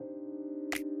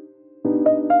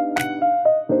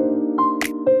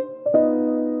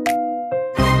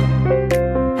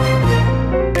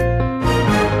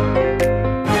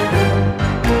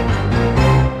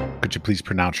Could you please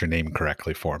pronounce your name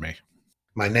correctly for me?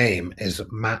 My name is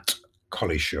Matt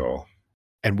Collishaw.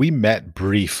 And we met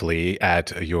briefly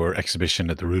at your exhibition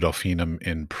at the Rudolfinum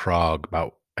in Prague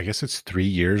about, I guess it's 3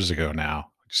 years ago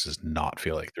now, which does not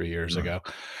feel like 3 years Mm. ago.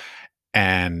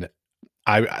 And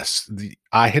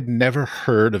I had never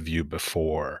heard of you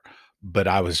before, but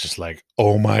I was just like,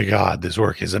 "Oh my god, this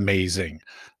work is amazing."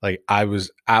 Like, I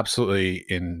was absolutely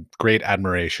in great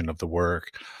admiration of the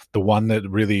work. The one that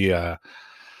really,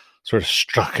 sort of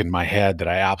struck in my head that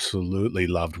I absolutely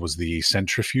loved was the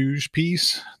centrifuge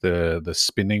piece, the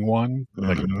spinning one,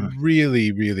 like, Mhm.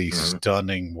 really, really Mhm.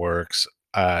 stunning works.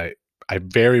 I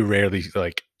very rarely,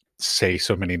 like, say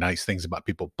so many nice things about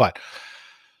people, but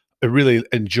I really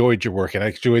enjoyed your work, and I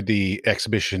enjoyed the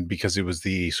exhibition because it was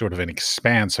the sort of an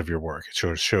expanse of your work. It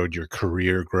sort of showed your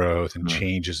career growth and Mm.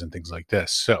 changes and things like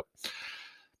this. So,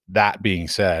 that being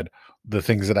said, the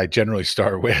things that I generally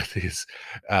start with is,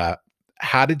 uh,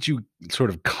 how did you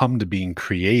sort of come to being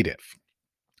creative?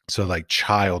 So, like,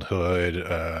 childhood,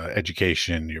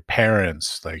 education, your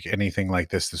parents, like, anything like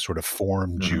this that sort of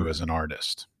formed you Mhm. as an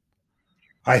artist?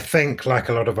 I think, like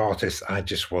a lot of artists, I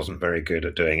just wasn't very good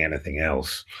at doing anything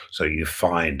else. So you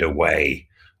find a way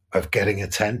of getting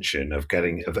attention, of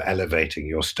elevating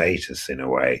your status in a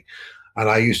way. And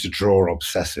I used to draw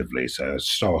obsessively, so I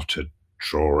started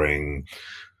drawing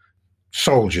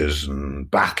soldiers and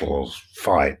battles,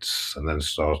 fights, and then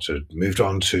moved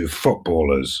on to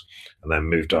footballers, and then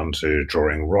moved on to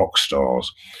drawing rock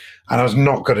stars. And I was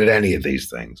not good at any of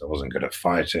these things. I wasn't good at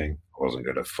fighting, I wasn't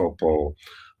good at football,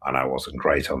 and I wasn't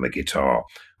great on the guitar.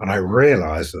 And I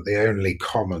realized that the only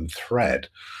common thread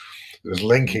that was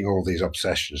linking all these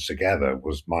obsessions together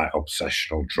was my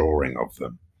obsessional drawing of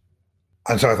them.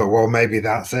 And so I thought, well, maybe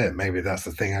that's it. Maybe that's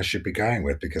the thing I should be going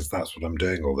with because that's what I'm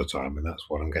doing all the time and that's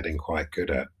what I'm getting quite good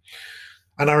at.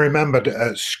 And I remembered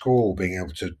at school being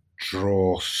able to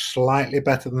draw slightly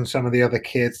better than some of the other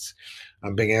kids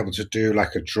and being able to do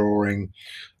like a drawing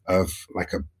of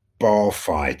like a bar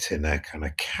fight in a kind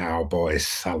of cowboy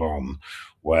salon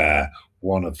where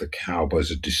one of the cowboys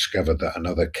had discovered that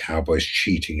another cowboy's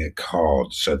cheating at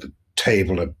cards. So the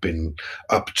table had been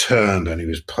upturned and he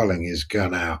was pulling his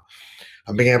gun out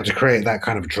and being able to create that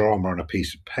kind of drama on a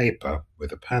piece of paper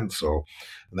with a pencil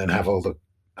and then have all the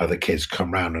other kids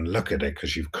come round and look at it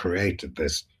because you've created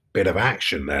this bit of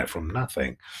action there from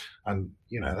nothing. And,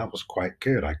 that was quite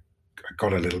good. I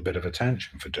got a little bit of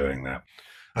attention for doing that.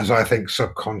 And so I think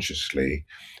subconsciously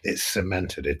it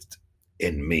cemented it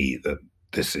in me that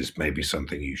this is maybe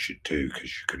something you should do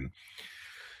because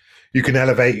you can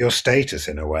elevate your status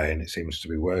in a way and it seems to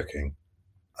be working.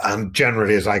 And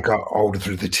generally, as I got older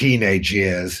through the teenage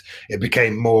years, it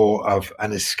became more of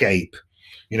an escape,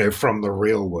 from the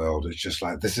real world. It's just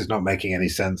like, this is not making any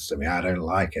sense to me. I don't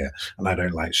like it. And I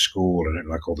don't like school. I don't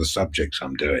like all the subjects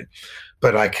I'm doing.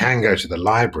 But I can go to the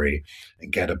library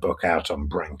and get a book out on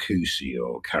Brancusi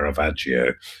or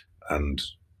Caravaggio and,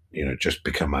 just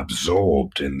become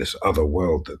absorbed in this other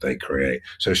world that they create.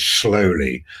 So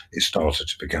slowly it started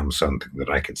to become something that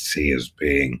I could see as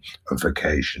being a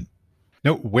vocation.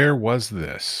 No, where was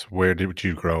this? Where did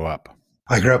you grow up?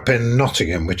 I grew up in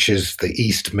Nottingham, which is the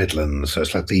East Midlands. So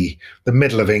it's like the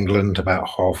middle of England, about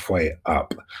halfway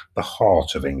up, the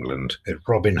heart of England. It's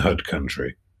Robin Hood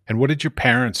country. And what did your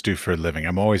parents do for a living?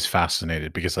 I'm always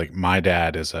fascinated because, like, my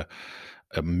dad is a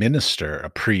minister, a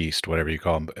priest, whatever you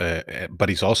call him, but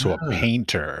he's also a Ah,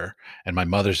 painter, and my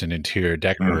mother's an interior mhm,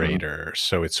 decorator.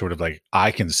 So it's sort of like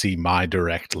I can see my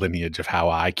direct lineage of how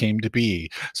I came to be.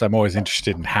 So I'm always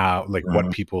interested in how, like, what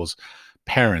mhm. people's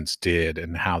parents did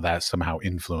and how that somehow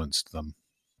influenced them.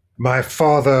 My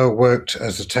father worked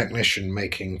as a technician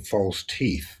making false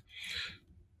teeth.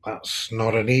 That's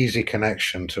not an easy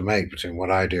connection to make between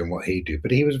what I do and what he do. But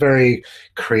he was a very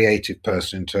creative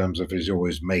person in terms of he's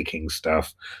always making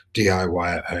stuff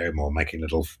DIY at home or making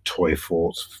little toy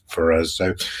forts for us.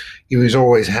 So he was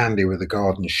always handy with a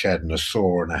garden shed and a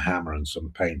saw and a hammer and some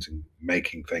paint and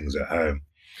making things at home.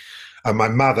 And my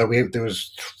mother, there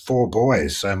was four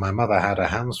boys, so my mother had her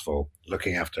hands full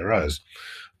looking after us.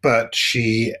 But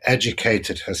she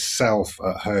educated herself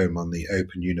at home on the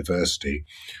Open University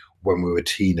when we were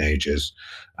teenagers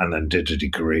and then did a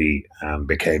degree and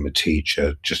became a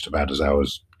teacher just about as I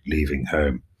was leaving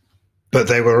home. But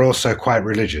they were also quite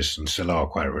religious and still are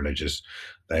quite religious.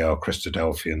 They are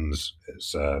Christadelphians.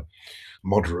 It's a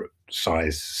moderate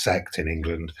sized sect in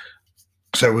England.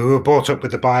 So we were brought up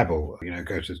with the Bible,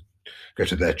 go to go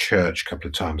to their church a couple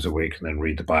of times a week and then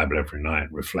read the Bible every night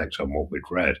and reflect on what we'd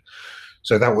read.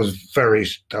 So that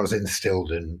was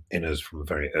instilled in us from a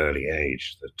very early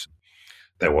age that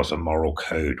there was a moral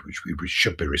code which we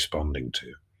should be responding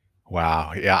to.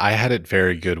 Wow. Yeah, I had it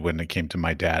very good when it came to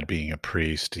my dad being a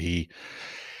priest.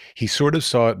 He sort of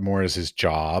saw it more as his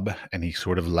job and he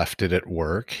sort of left it at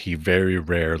work. He very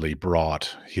rarely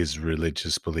brought his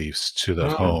religious beliefs to the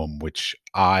Oh. home, which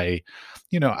I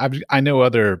know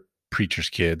other preachers'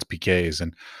 kids, PKs,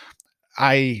 and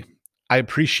I I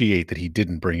appreciate that he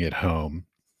didn't bring it home.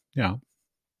 You know,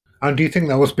 And do you think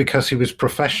that was because he was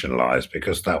professionalized,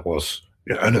 because that was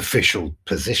an official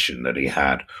position that he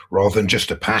had rather than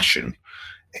just a passion?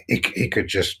 He could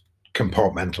just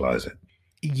compartmentalize it.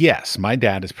 yes, my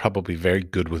dad is probably very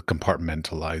good with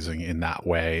compartmentalizing in that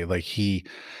way. Like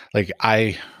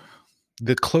I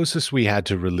the closest we had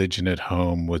to religion at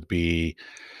home would be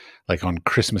like on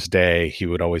Christmas Day, he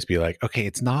would always be like, "Okay,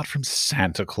 it's not from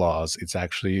Santa Claus. It's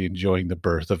actually enjoying the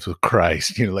birth of the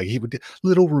Christ." Like he would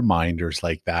little reminders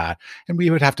like that, and we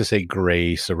would have to say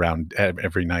grace around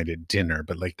every night at dinner.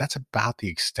 But like that's about the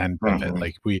extent of it. Mhm,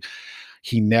 Like we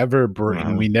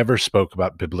mhm. never spoke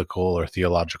about biblical or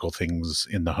theological things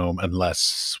in the home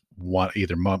unless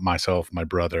either myself, my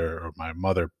brother, or my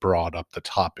mother brought up the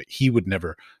topic. He would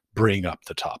never bring up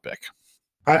the topic.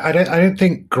 I don't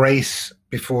think grace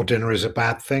before dinner is a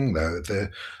bad thing, though.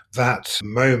 That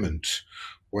moment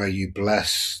where you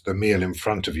bless the meal in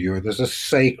front of you, there's a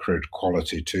sacred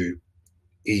quality to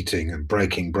eating and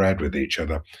breaking bread with each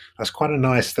other. That's quite a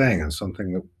nice thing and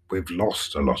something that we've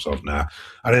lost a lot of now.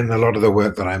 And in a lot of the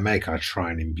work that I make, I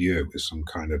try and imbue it with some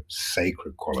kind of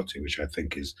sacred quality, which I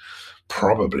think is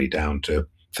probably down to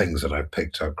things that I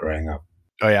picked up growing up.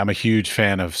 Oh yeah, I'm a huge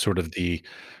fan of sort of the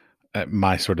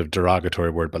my sort of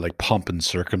derogatory word, but like pomp and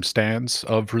circumstance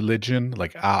of religion.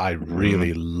 Like I Mhm,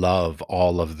 really love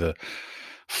all of the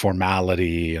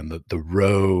formality and the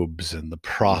robes and the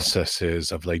mhm,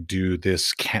 processes of like do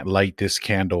this can't light this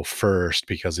candle first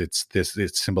because it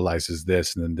symbolizes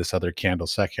this and then this other candle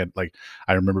second. Like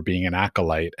I remember being an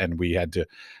acolyte and we had to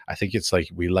I think it's like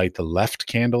we light the left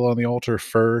candle on the altar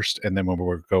first and then when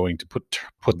we're going to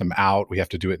put them out we have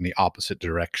to do it in the opposite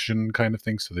direction kind of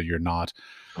thing so that you're not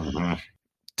mhm.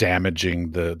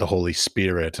 damaging the Holy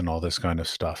Spirit and all this kind of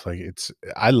stuff. Like it's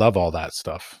I love all that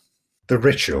stuff. The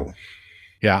ritual.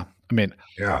 Yeah. I mean,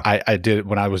 Yeah. I did it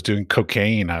when I was doing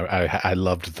cocaine. I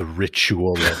loved the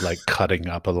ritual of like cutting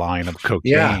up a line of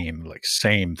Yeah. cocaine, like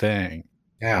same thing.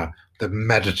 Yeah. The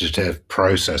meditative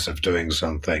process of doing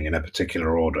something in a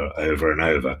particular order over and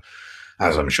over,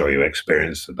 as I'm sure you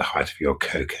experienced at the height of your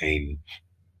cocaine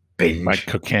My binge.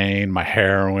 cocaine, my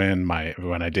heroin, my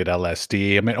when I did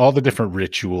LSD. I mean, all the different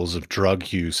rituals of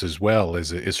drug use as well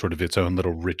is sort of its own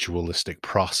little ritualistic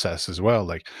process as well.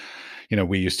 Like,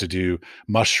 we used to do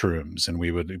mushrooms and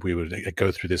we would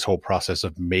go through this whole process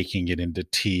of making it into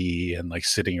tea and like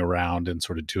sitting around and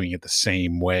sort of doing it the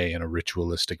same way in a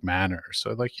ritualistic manner.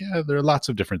 So like, yeah, there are lots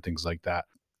of different things like that.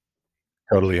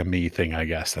 Totally a me thing, I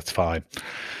guess. That's fine.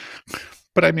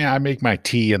 But I mean, I make my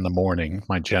tea in the morning,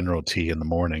 my general tea in the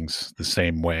mornings the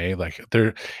same way. Like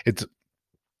it's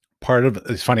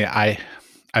it's funny. I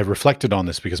reflected on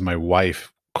this because my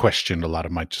wife questioned a lot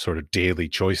of my sort of daily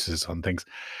choices on things.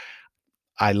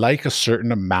 I like a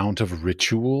certain amount of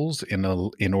rituals in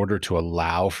order to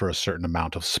allow for a certain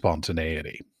amount of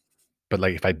spontaneity. But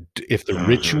like if the Mhm.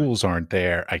 rituals aren't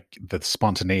there, the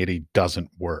spontaneity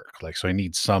doesn't work. Like so I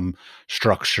need some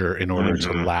structure in order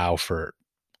to Mhm. allow for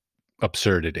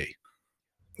absurdity.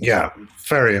 Yeah,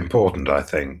 very important, I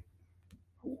think.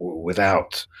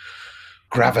 Without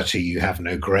gravity, you have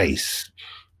no grace.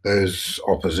 Those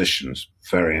oppositions,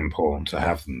 very important to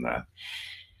have them there.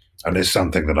 And it's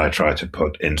something that I try to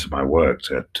put into my work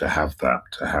to have that,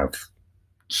 to have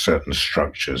certain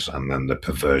structures and then the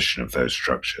perversion of those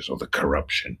structures or the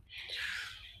corruption.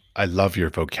 I love your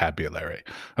vocabulary.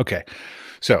 Okay.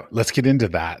 So let's get into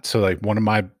that. So, like, one of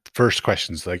my first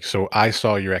questions, like, so I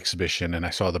saw your exhibition and I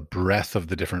saw the breadth of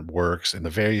the different works and the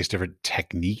various different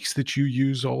techniques that you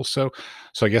use, also.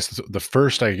 So, I guess the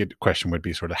first I get question would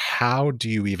be sort of how do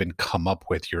you even come up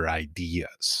with your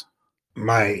ideas?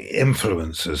 My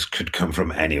influences could come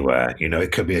from anywhere.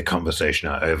 It could be a conversation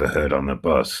I overheard on the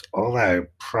bus, although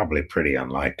probably pretty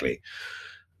unlikely.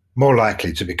 More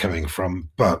likely to be coming from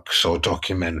books or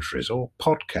documentaries or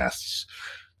podcasts,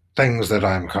 things that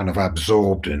I'm kind of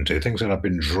absorbed into, things that I've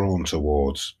been drawn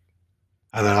towards.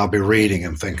 And then I'll be reading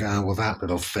and think, oh, well, that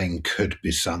little thing could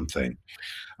be something.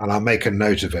 And I'll make a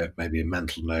note of it, maybe a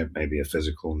mental note, maybe a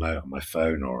physical note on my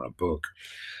phone or a book.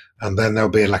 And then there'll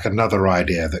be like another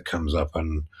idea that comes up,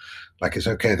 and like it's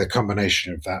okay, the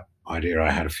combination of that idea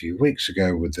I had a few weeks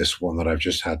ago with this one that I've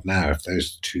just had now, if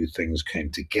those two things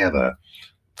came together,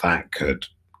 that could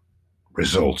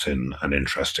result in an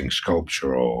interesting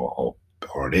sculpture or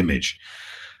an image.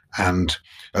 And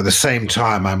at the same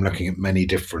time, I'm looking at many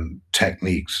different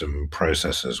techniques and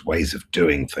processes, ways of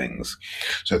doing things.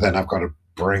 So then I've got to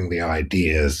bring the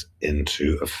ideas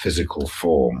into a physical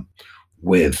form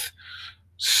with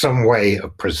some way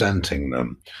of presenting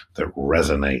them that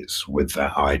resonates with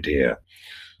that idea.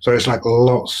 So it's like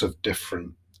lots of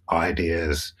different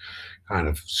ideas kind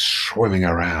of swimming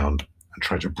around and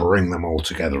trying to bring them all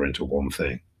together into one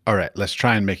thing. All right, let's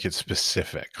try and make it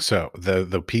specific. So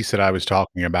the piece that I was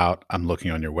talking about, I'm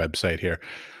looking on your website here,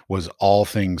 was All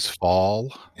Things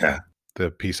Fall. Yeah,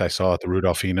 The piece I saw at the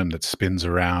Rudolphinum that spins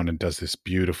around and does this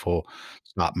beautiful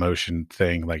stop motion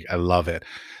thing. Like, I love it.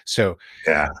 So,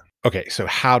 yeah. okay, so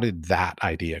how did that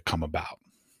idea come about?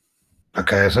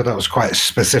 Okay, so that was quite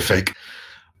specific.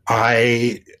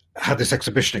 I had this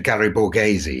exhibition at Gallery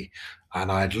Borghese,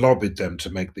 and I'd lobbied them to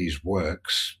make these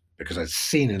works because I'd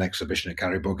seen an exhibition at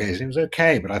Gallery Borghese. And it was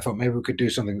okay, but I thought maybe we could do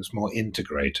something that's more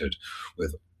integrated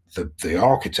with the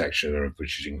architecture, of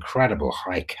which is incredible,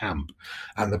 high camp,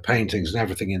 and the paintings and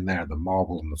everything in there, the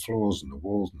marble and the floors and the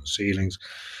walls and the ceilings.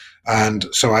 And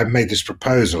so I made this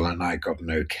proposal, and I got an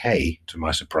okay, to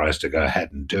my surprise, to go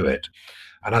ahead and do it.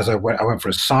 And as I went for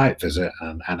a site visit,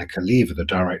 and Anna Kaliva, the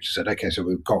director, said, "Okay, so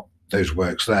we've got those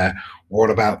works there.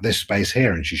 What about this space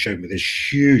here?" And she showed me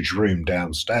this huge room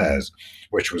downstairs,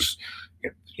 which was,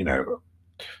 you know,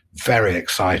 very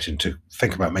exciting to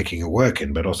think about making a work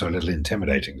in, but also a little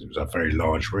intimidating. It was a very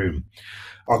large room.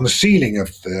 On the ceiling of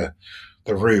the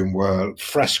room were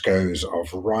frescoes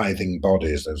of writhing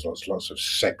bodies. There's lots of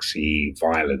sexy,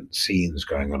 violent scenes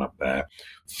going on up there.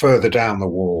 Further down the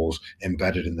walls,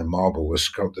 embedded in the marble, was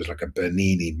sculpted like a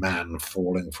Bernini man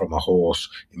falling from a horse,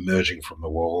 emerging from the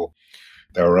wall.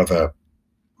 There are other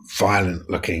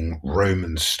violent-looking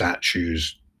Roman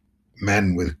statues,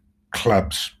 men with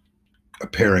clubs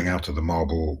appearing out of the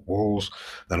marble walls.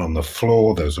 Then on the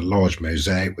floor, there was a large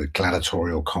mosaic with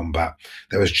gladiatorial combat.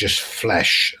 There was just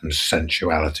flesh and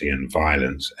sensuality and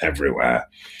violence everywhere.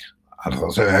 I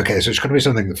thought, so okay, so it's got to be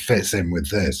something that fits in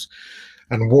with this.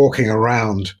 And walking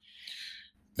around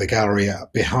the gallery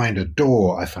behind a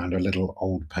door, I found a little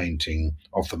old painting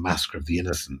of the Mask of the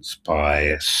Innocents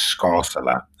by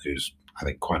Scarsella, who's, I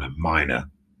think, quite a minor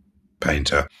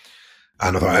painter.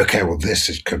 And I thought, okay, well,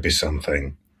 could be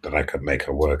something that I could make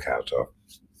a work out of.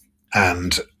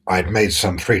 And I'd made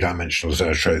some three-dimensional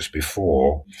zoetropes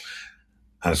before,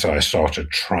 and so I started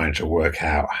trying to work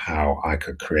out how I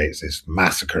could create this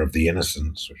massacre of the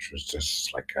innocents, which was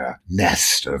just like a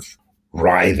nest of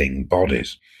writhing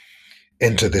bodies,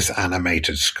 into this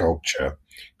animated sculpture,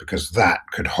 because that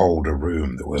could hold a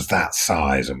room that was that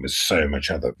size and with so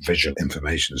much other visual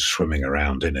information swimming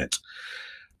around in it.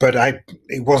 But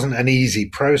it wasn't an easy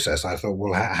process. I thought,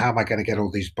 well, how am I going to get all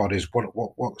these bodies?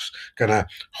 What's going to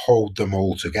hold them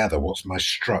all together? What's my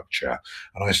structure?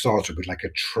 And I started with like a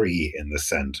tree in the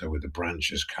center with the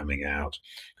branches coming out,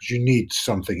 because you need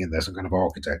something in there, some kind of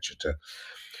architecture to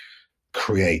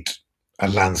create a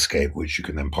landscape which you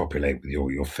can then populate with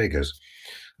all your figures.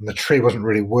 And the tree wasn't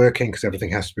really working because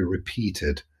everything has to be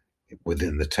repeated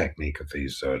within the technique of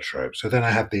these tropes. So then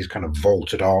I had these kind of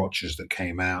vaulted arches that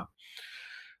came out,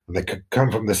 and they could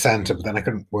come from the center, but then I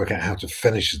couldn't work out how to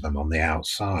finish them on the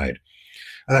outside.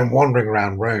 And then wandering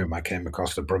around Rome, I came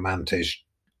across the Bramante's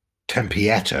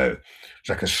Tempietto. It's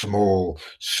like a small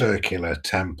circular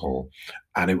temple,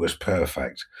 and it was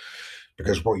perfect,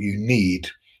 because what you need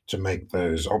to make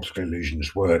those optical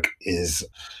illusions work is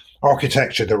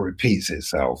architecture that repeats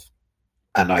itself,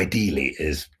 and ideally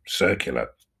is circular,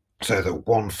 so that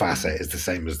one facet is the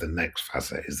same as the next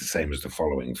facet is the same as the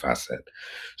following facet.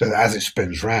 So that as it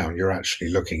spins round, you're actually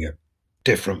looking at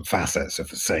different facets of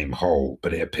the same whole,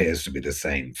 but it appears to be the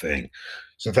same thing.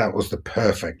 So that was the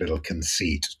perfect little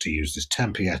conceit, to use this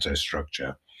Tempietto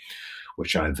structure,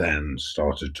 which I then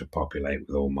started to populate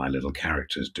with all my little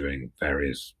characters doing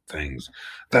various things.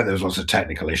 Then there was lots of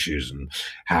technical issues and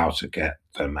how to get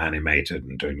them animated,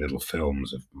 and doing little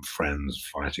films of friends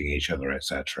fighting each other,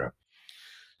 etc.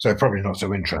 So probably not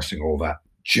so interesting, all that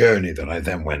journey that I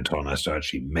then went on as to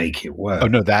actually make it Oh,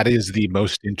 work. no, that is the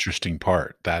most interesting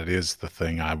part. That is the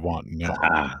thing I want to know.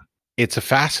 Ah, It's a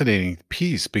fascinating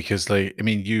piece because, like, I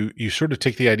mean, you sort of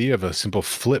take the idea of a simple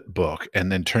flip book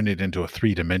and then turn it into a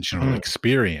three-dimensional mm,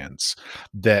 experience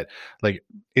that, like,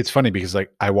 it's funny because,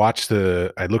 like, I looked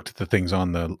at the things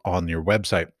on your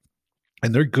website,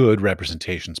 and they're good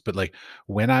representations, but, like,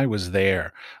 when I was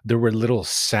there were little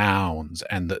sounds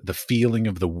and the feeling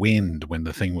of the wind when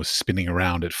the thing was spinning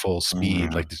around at full speed,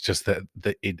 Mm. like, it's just that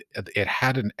it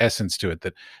had an essence to it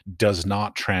that does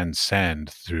not transcend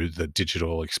through the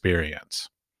digital experience.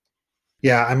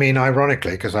 Yeah, I mean,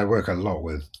 ironically, because I work a lot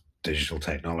with digital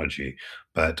technology,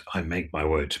 but I make my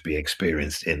work to be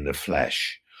experienced in the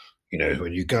flesh. You know,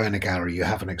 when you go in a gallery, you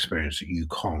have an experience that you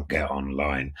can't get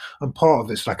online. And part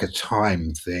of it's like a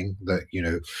time thing that,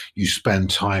 you spend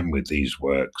time with these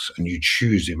works and you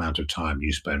choose the amount of time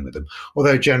you spend with them.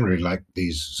 Although generally, like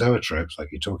these zoetropes, like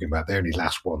you're talking about, they only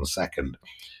last 1 second.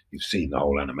 You've seen the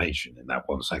whole animation in that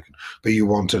 1 second, but you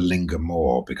want to linger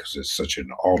more because it's such an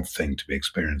odd thing to be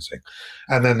experiencing.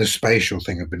 And then the spatial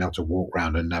thing of being able to walk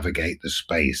around and navigate the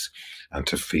space and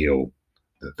to feel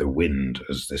the wind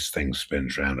as this thing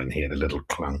spins around and hear the little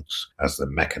clunks as the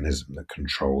mechanism that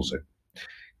controls it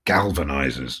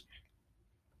galvanizes.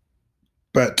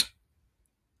 But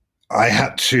I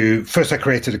had to first, I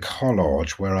created a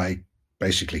collage where I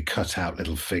basically cut out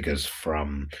little figures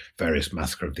from various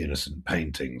Massacre of the Innocent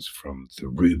paintings, from the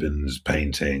Rubens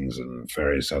paintings and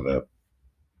various other,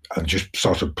 and just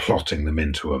sort of plotting them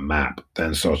into a map,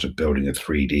 then sort of building a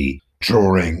 3D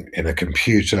drawing in a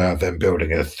computer, then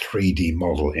building a 3D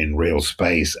model in real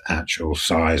space, actual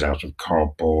size out of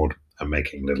cardboard, and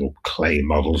making little clay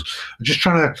models. I'm just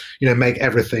trying to, make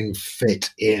everything fit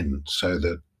in so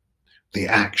that the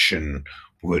action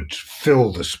would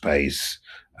fill the space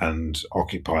and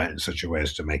occupy it in such a way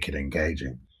as to make it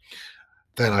engaging.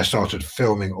 Then I started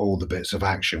filming all the bits of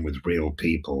action with real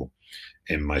people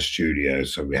in my studio.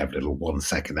 So we have little 1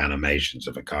 second animations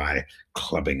of a guy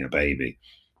clubbing a baby,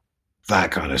 that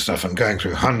kind of stuff, and going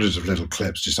through hundreds of little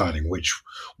clips, deciding which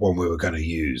one we were going to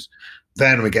use.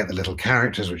 Then we get the little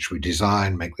characters, which we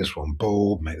design, make this one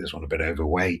bald, make this one a bit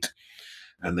overweight,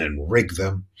 and then rig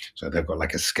them so they've got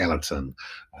like a skeleton,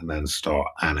 and then start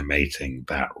animating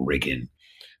that rigging,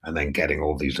 and then getting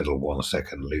all these little 1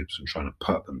 second loops and trying to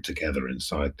put them together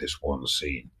inside this one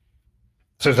scene.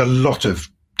 So there's a lot of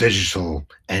digital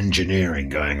engineering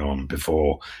going on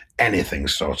before anything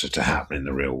started to happen in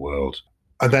the real world.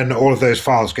 And then all of those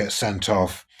files get sent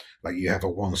off. Like you have a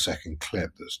 1 second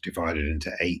clip that's divided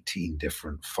into 18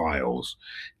 different files.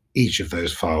 Each of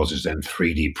those files is then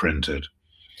 3D printed.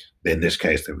 In this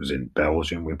case, it was in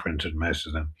Belgium, we printed most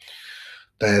of them.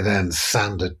 They're then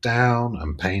sanded down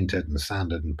and painted and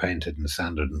sanded and painted and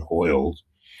sanded and oiled.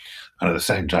 And at the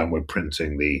same time, we're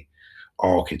printing the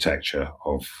architecture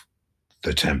of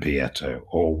the Tempietto,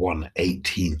 or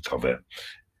 1/18th of it.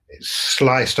 It's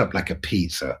sliced up like a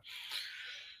pizza.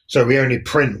 So we only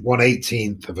print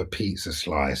 1/18th of a pizza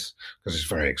slice because it's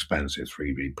very expensive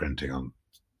 3D printing on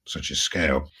such a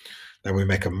scale. Then we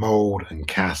make a mold and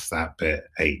cast that bit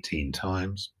 18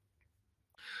 times.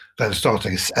 Then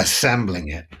starting assembling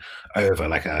it over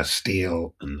like a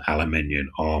steel and aluminium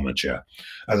armature,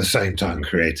 at the same time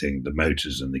creating the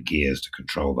motors and the gears to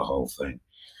control the whole thing.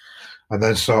 And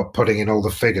then start putting in all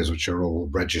the figures, which are all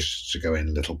registered to go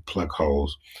in little plug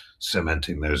holes,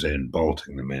 cementing those in,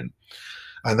 bolting them in.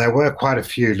 And there were quite a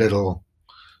few little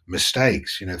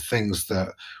mistakes, things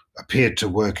that appeared to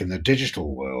work in the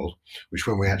digital world, which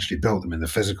when we actually built them in the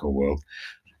physical world,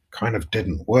 kind of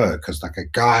didn't work, because like a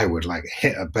guy would like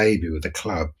hit a baby with a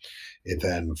club, it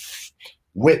then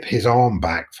whip his arm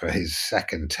back for his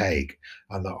second take,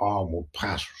 and the arm will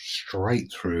pass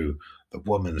straight through the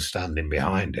woman standing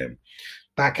behind him.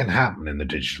 That can happen in the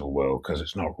digital world because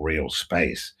it's not real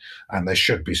space. And there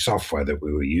should be software that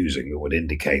we were using that would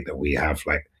indicate that we have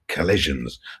like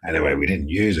collisions. Anyway, we didn't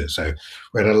use it. So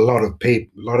we had a lot of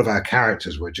people, a lot of our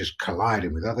characters were just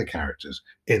colliding with other characters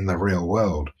in the real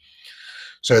world.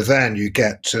 So then you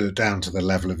get down to the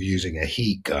level of using a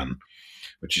heat gun,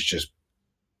 which is just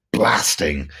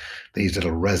blasting these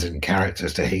little resin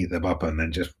characters to heat them up, and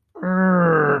then just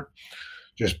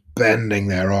bending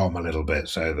their arm a little bit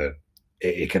so that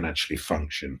it can actually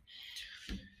function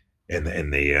in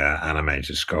the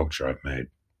animated sculpture I've made.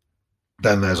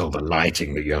 Then there's all the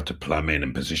lighting that you have to plumb in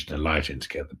and position the lighting to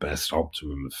get the best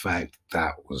optimum effect.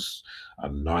 That was a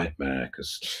nightmare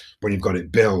because when you've got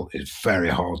it built, it's very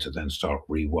hard to then start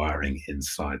rewiring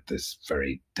inside this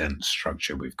very dense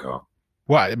structure we've got.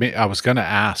 Well, I mean, I was gonna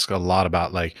ask a lot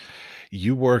about, like,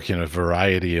 you work in a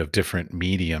variety of different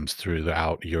mediums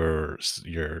throughout your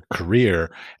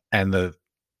career, and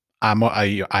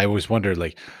I always wonder,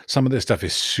 like, some of this stuff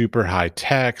is super high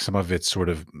tech, some of it's sort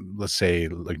of, let's say,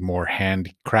 like, more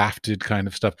handcrafted kind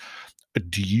of stuff.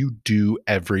 Do you do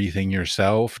everything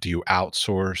yourself? Do you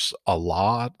outsource a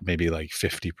lot? Maybe like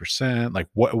 50%? Like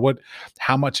what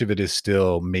how much of it is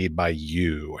still made by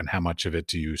you and how much of it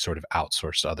do you sort of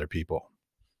outsource to other people?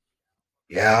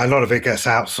 Yeah, a lot of it gets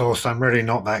outsourced. I'm really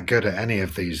not that good at any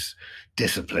of these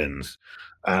disciplines.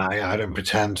 I don't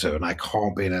pretend to, and I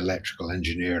can't be an electrical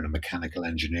engineer and a mechanical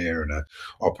engineer and a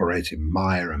operating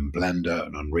Maya and Blender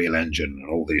and Unreal Engine and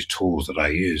all these tools that I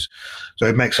use. So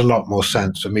it makes a lot more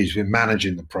sense for me to be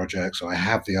managing the project. So I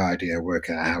have the idea,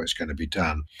 work out how it's going to be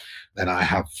done. Then I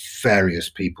have various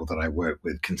people that I work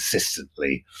with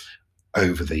consistently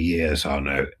over the years. I'll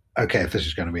know, okay, if this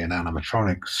is going to be an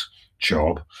animatronics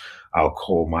job, I'll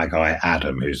call my guy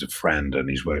Adam, who's a friend and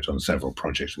he's worked on several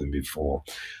projects with me before.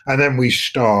 And then we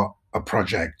start a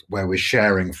project where we're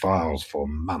sharing files for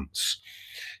months.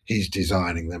 He's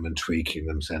designing them and tweaking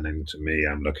them, sending them to me.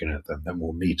 I'm looking at them. Then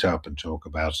we'll meet up and talk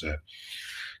about it,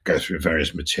 go through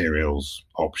various materials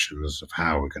options of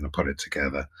how we're going to put it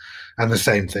together. And the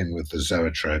same thing with the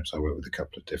zoetropes. I work with a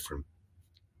couple of different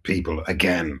people,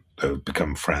 again, who've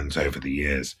become friends over the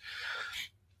years,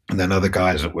 and then other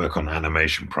guys that work on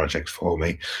animation projects for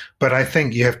me. But I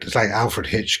think you have to, it's like Alfred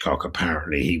Hitchcock,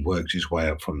 apparently, he worked his way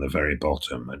up from the very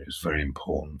bottom, and it was very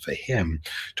important for him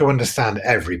to understand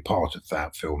every part of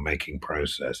that filmmaking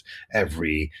process,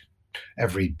 every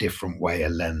different way a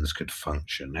lens could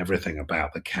function, everything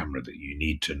about the camera that you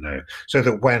need to know, so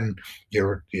that when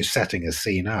you're setting a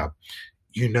scene up,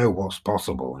 you know what's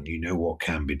possible and you know what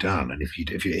can be done. And if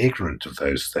you're ignorant of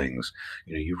those things,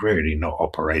 you're really not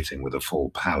operating with a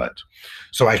full palette.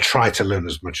 So I try to learn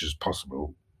as much as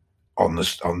possible on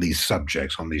these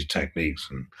subjects, on these techniques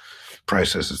and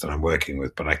processes that I'm working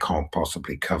with, but I can't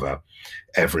possibly cover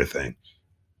everything.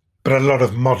 But a lot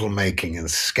of model making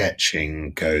and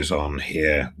sketching goes on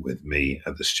here with me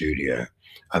at the studio.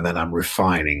 And then I'm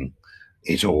refining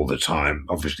it all the time.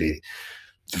 Obviously,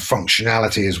 the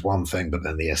functionality is one thing, but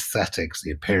then the aesthetics,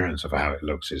 the appearance of how it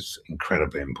looks is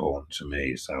incredibly important to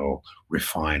me. So I'll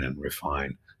refine and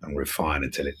refine and refine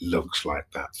until it looks like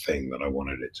that thing that I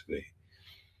wanted it to be.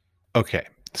 Okay.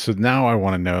 So now I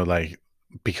want to know like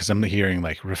because I'm hearing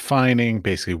like refining,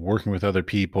 basically working with other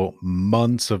people,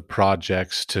 months of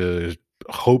projects to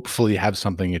hopefully have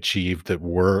something achieved that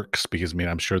works because I mean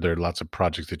I'm sure there are lots of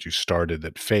projects that you started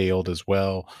that failed as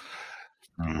well.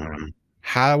 Mhm.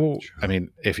 How I Sure.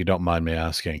 mean, if you don't mind me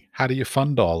asking, how do you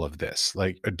fund all of this?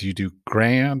 Like, do you do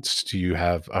grants? Do you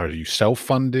have are you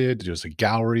self-funded? Does a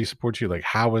gallery support you? Like,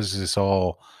 how is this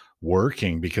all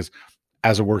working? Because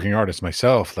as a working artist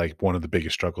myself, like one of the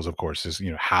biggest struggles, of course, is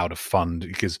how to fund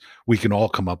because we can all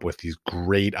come up with these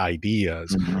great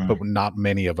ideas, Mhm. but not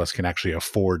many of us can actually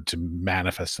afford to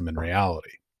manifest them in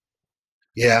reality.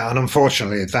 Yeah, and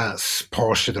unfortunately, that's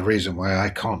partially the reason why I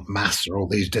can't master all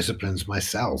these disciplines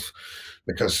myself,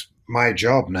 because my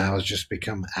job now has just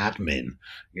become admin,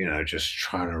 just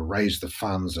trying to raise the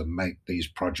funds and make these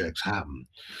projects happen.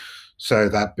 So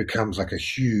that becomes like a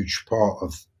huge part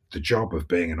of the job of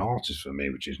being an artist for me,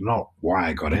 which is not why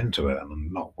I got into it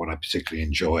and not what I particularly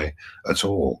enjoy at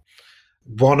all.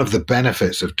 One of the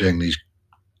benefits of doing these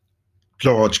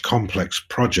large, complex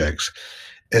projects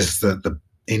is that the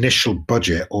initial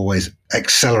budget always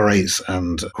accelerates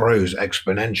and grows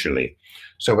exponentially.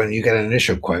 So when you get an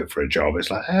initial quote for a job,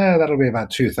 it's like, that'll be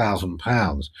about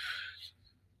 £2,000.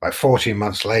 Like 14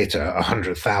 months later,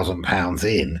 £100,000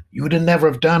 in, you would have never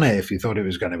have done it if you thought it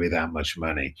was going to be that much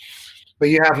money. But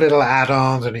you have little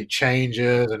add-ons and it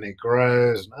changes and it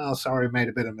grows. Oh, sorry, made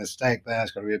a bit of mistake there.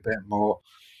 It's got to be a bit more.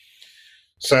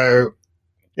 So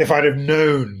if I'd have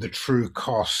known the true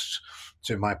cost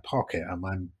to my pocket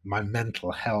and my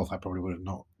mental health, I probably would have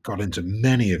not got into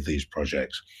many of these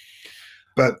projects.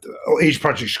 But each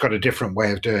project's got a different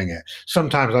way of doing it.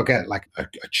 Sometimes I'll get like a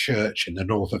church in the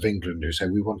north of England who say,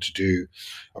 we want to do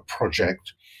a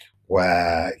project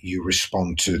where you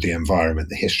respond to the environment,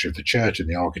 the history of the church and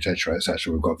the architecture,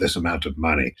 etc. We've got this amount of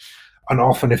money. And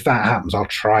often, if that happens, I'll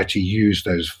try to use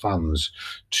those funds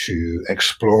to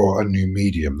explore a new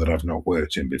medium that I've not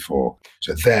worked in before.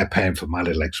 So they're paying for my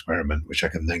little experiment, which I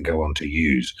can then go on to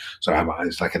use. So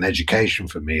it's like an education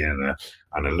for me and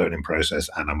a learning process.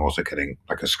 And I'm also getting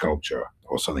like a sculpture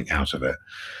or something out of it.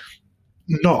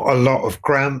 Not a lot of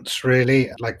grants, really.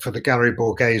 Like for the Gallery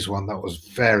Borghese one, that was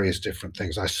various different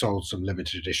things. I sold some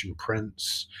limited edition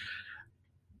prints.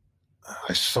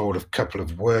 I sold a couple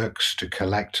of works to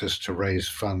collectors to raise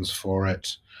funds for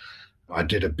it. I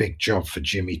did a big job for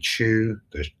Jimmy Choo,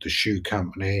 the shoe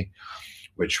company,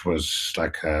 which was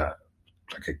like a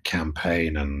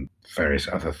campaign and various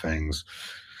other things.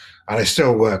 And I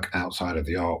still work outside of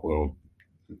the art world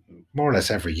more or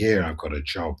less every year I've got a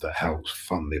job that helps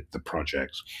fund the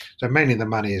projects. So mainly the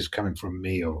money is coming from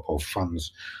me or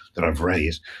funds that I've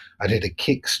raised. I did a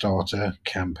Kickstarter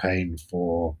campaign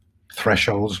for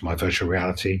Thresholds, my virtual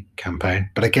reality campaign.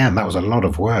 But again, that was a lot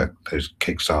of work, those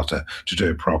Kickstarter, to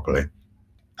do it properly.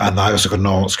 And I also got an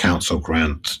Arts Council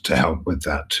grant to help with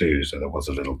that too. So there was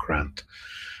a little grant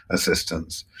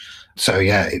assistance. So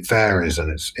yeah, it varies,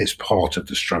 and it's part of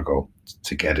the struggle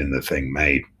to getting the thing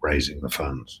made, raising the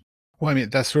funds. Well, I mean,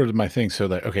 that's sort of my thing. So,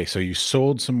 like, okay, so you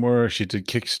sold some work, you did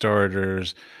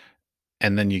Kickstarters,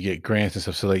 and then you get grants and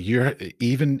stuff. So, like, you're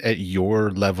even at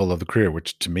your level of the career,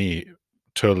 which to me,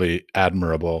 totally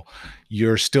admirable,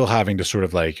 you're still having to sort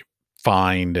of like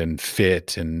find and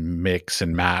fit and mix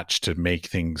and match to make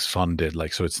things funded.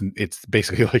 Like, so it's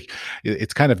basically like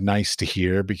it's kind of nice to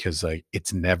hear because like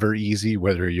it's never easy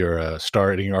whether you're a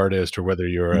starting artist or whether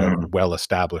you're a No.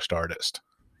 well-established artist.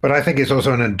 But I think it's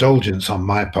also an indulgence on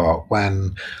my part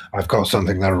when I've got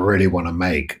something that I really want to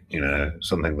make,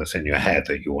 something that's in your head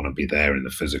that you want to be there in the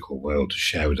physical world to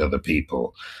share with other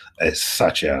people. It's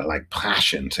such a like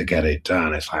passion to get it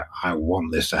done. It's like I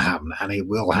want this to happen and it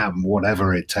will happen,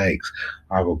 whatever it takes.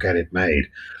 I will get it made.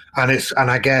 And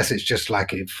I guess it's just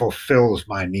like it fulfills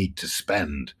my need to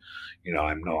spend.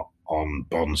 I'm not on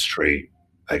Bond Street,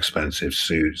 expensive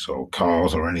suits or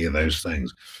cars or any of those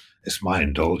things. It's my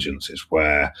indulgence. It's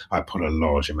where I put a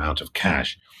large amount of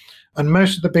cash. And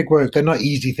most of the big work, they're not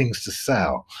easy things to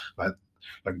sell. Like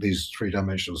these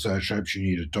three-dimensional surge you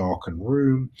need a darkened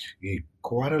room, you need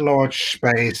quite a large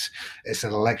space. It's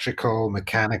an electrical,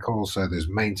 mechanical, so there's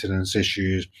maintenance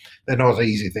issues. They're not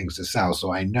easy things to sell.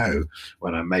 So I know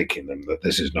when I'm making them that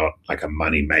this is not like a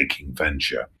money-making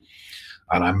venture.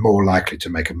 And I'm more likely to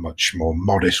make a much more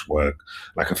modest work,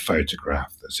 like a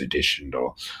photograph that's editioned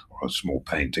or a small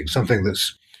painting, something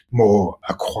that's more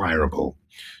acquirable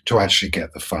to actually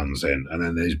get the funds in. And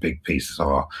then these big pieces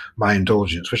are my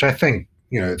indulgence, which I think,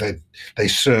 they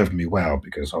served me well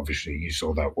because obviously you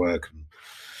saw that work and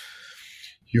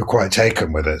you're quite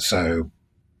taken with it. So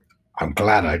I'm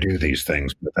glad I do these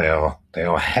things, but they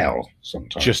are hell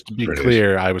sometimes Just to to be produce.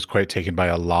 clear, I was quite taken by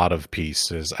a lot of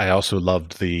pieces. I also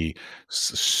loved the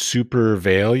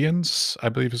Supervaliance, I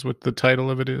believe is what the title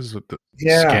of it is, with the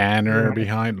Yeah. scanner Mhm,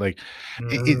 behind, like,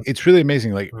 mhm, it's really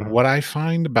amazing, like, mhm. what I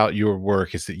find about your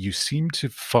work is that you seem to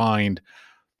find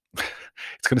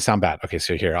it's gonna sound bad. Okay,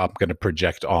 so here, I'm gonna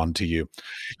project onto you.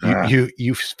 Uh,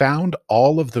 You've found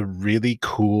all of the really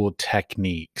cool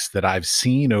techniques that I've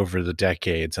seen over the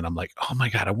decades, and I'm like, "Oh my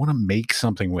god, I wanna make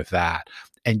something with that."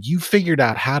 And you figured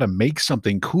out how to make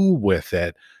something cool with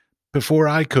it before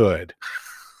I could.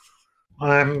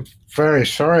 I'm very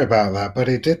sorry about that, but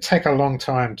it did take a long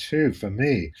time too for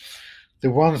me.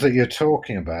 The ones that you're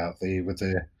talking about,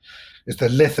 is the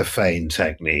lithophane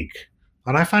technique.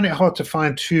 And I find it hard to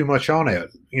find too much on it,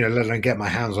 let alone get my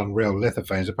hands on real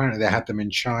lithophanes. Apparently they had them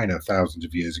in China thousands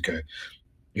of years ago.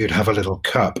 You'd have a little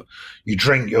cup. You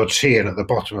drink your tea, and at the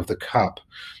bottom of the cup,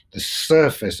 the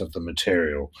surface of the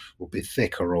material will be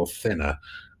thicker or thinner.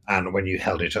 And when you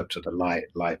held it up to the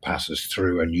light passes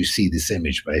through, and you see this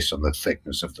image based on the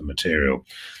thickness of the material.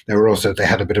 They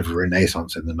had a bit of a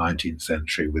renaissance in the 19th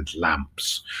century with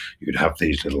lamps. You'd have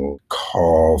these little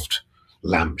carved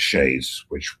lampshades,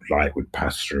 which light would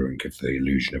pass through and give the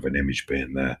illusion of an image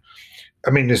being there.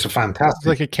 I mean, it's a It's fantastic.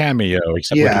 like a cameo,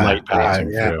 except with Yeah, light passing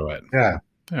yeah, through it. yeah.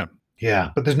 Yeah. Yeah,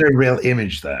 but there's no real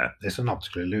image there. It's an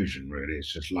optical illusion, really.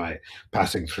 It's just light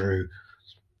passing through,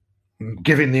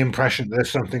 giving the impression that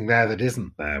there's something there that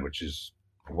isn't there, which is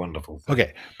a wonderful thing.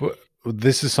 Okay, but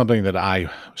this is something that I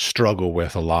struggle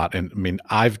with a lot, and I mean,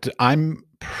 I'm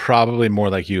probably more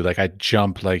like you. Like I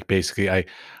jump, like basically,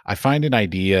 I find an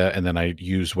idea, and then I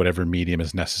use whatever medium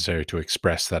is necessary to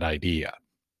express that idea.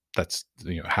 That's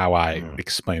how I Mm,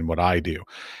 explain what I do,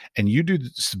 and you do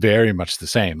very much the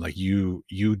same. Like you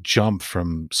jump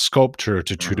from sculpture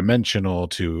to two mm. dimensional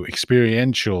to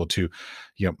experiential to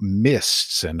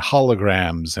mists and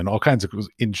holograms and all kinds of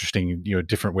interesting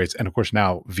different ways, and of course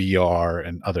now VR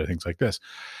and other things like this.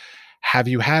 Have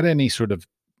you had any sort of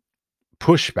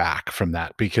pushback from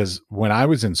that? Because when I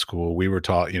was in school, we were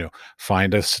taught,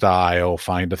 find a style,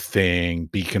 find a thing,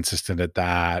 be consistent at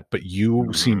that. But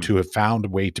you seem Mhm. to have found a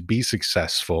way to be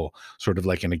successful, sort of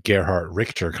like in a Gerhard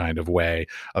Richter kind of way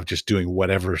of just doing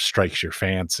whatever strikes your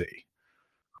fancy.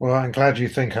 Well, I'm glad you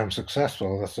think I'm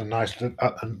successful. That's a nice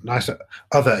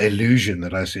other illusion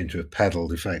that I seem to have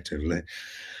peddled effectively.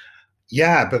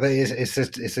 Yeah, but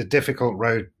it's a difficult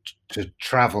road to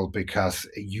travel because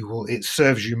it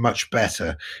serves you much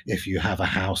better if you have a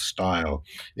house style,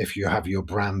 if you have your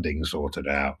branding sorted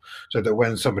out, so that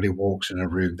when somebody walks in a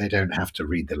room, they don't have to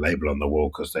read the label on the wall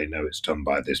because they know it's done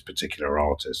by this particular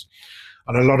artist.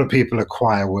 And a lot of people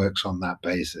acquire works on that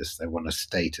basis. They want a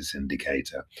status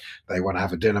indicator. They want to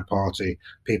have a dinner party.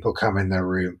 People come in their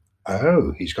room.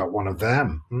 Oh, he's got one of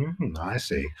them. I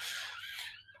see.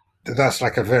 That's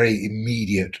like a very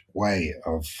immediate way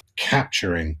of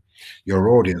capturing your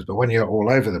audience. But when you're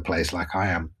all over the place, like I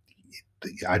am,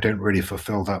 I don't really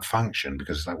fulfill that function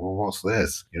because it's like, well, what's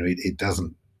this? It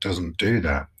doesn't do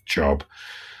that job.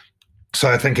 So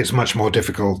I think it's much more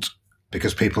difficult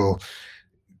because people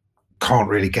can't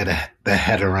really get their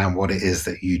head around what it is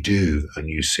that you do, and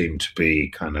you seem to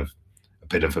be kind of a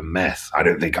bit of a mess. I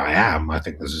don't think I am. I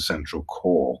think there's a central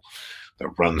core that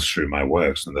runs through my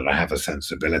works and that I have a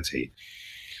sensibility.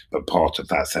 But part of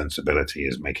that sensibility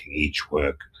is making each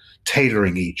work,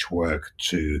 tailoring each work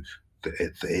to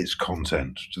its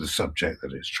content, to the subject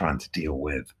that it's trying to deal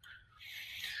with.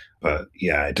 But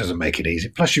yeah, it doesn't make it easy.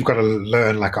 Plus, you've got to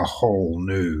learn like a whole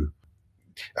new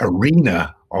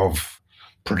arena of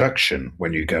production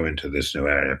when you go into this new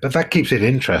area. But that keeps it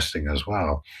interesting as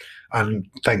well. And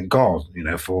thank God,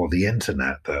 for the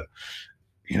internet that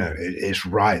it's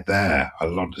right there.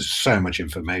 There's so much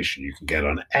information you can get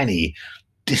on any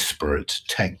disparate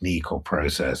technique or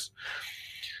process.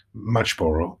 Much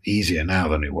more easier now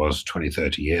than it was 20,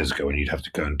 30 years ago when you'd have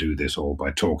to go and do this all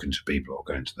by talking to people or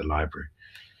going to the library.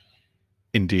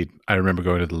 Indeed. I remember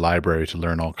going to the library to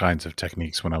learn all kinds of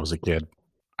techniques when I was a kid.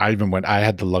 I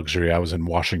had the luxury, I was in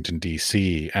Washington,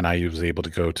 D.C., and I was able to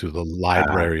go to the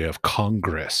Library of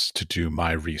Congress to do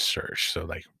my research. So,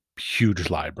 like,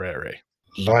 huge library.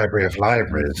 Library of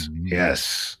libraries,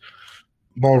 yes.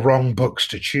 More wrong books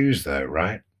to choose, though,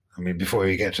 right? I mean, before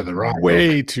you get to the right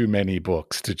Way too many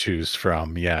books to choose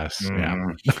from, yes, yeah.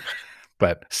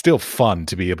 But still fun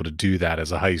to be able to do that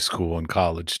as a high school and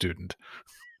college student.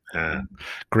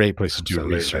 Great place to do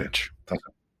research. That's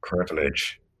a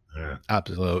privilege. Yeah.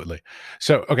 Absolutely.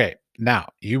 So, okay, now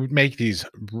you make these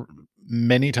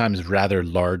many times rather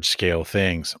large scale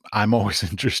things. I'm always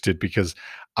interested because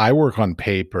I work on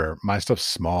paper. My stuff's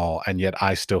small, and yet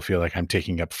I still feel like I'm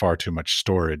taking up far too much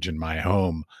storage in my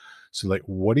home. So, like,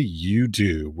 what do you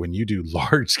do when you do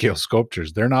large scale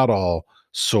sculptures? They're not all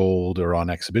sold or on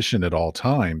exhibition at all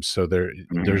times. So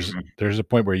there's a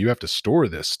point where you have to store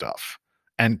this stuff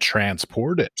and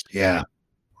transport it. Yeah.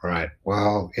 Right.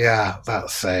 Well, yeah,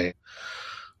 that's a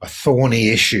thorny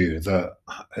issue that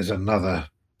is another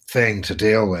thing to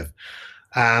deal with.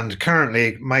 And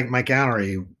currently, my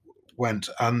gallery went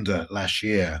under last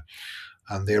year,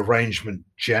 and the arrangement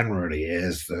generally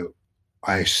is that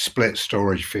I split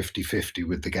storage 50-50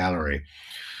 with the gallery,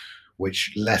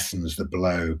 which lessens the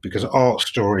blow because art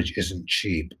storage isn't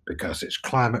cheap because it's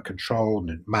climate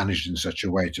controlled and managed in such a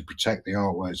way to protect the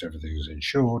artworks, everything is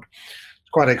insured.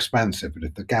 Quite expensive, but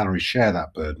if the galleries share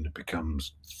that burden, it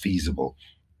becomes feasible.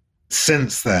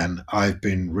 Since then, I've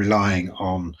been relying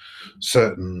on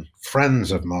certain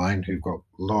friends of mine who've got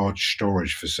large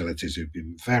storage facilities who've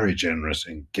been very generous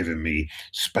in giving me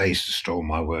space to store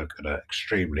my work at an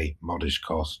extremely modest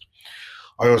cost.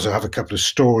 I also have a couple of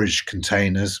storage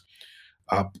containers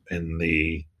up in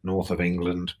the north of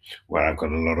England where I've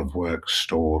got a lot of work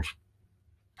stored.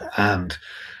 And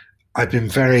I've been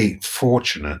very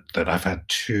fortunate that I've had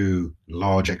two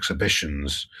large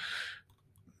exhibitions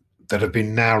that have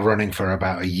been now running for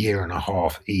about a year and a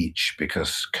half each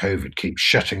because COVID keeps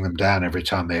shutting them down every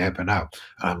time they open up.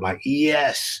 And I'm like,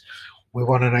 yes, we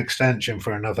want an extension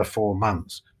for another 4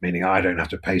 months, meaning I don't have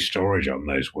to pay storage on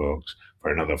those works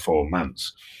for another 4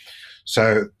 months.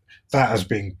 So that has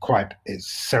been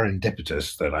it's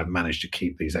serendipitous that I've managed to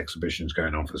keep these exhibitions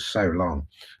going on for so long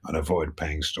and avoid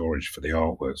paying storage for the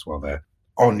artworks while they're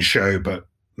on show, but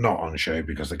not on show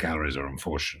because the galleries are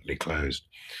unfortunately closed.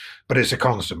 But it's a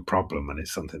constant problem, and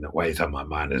it's something that weighs on my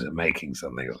mind as I'm making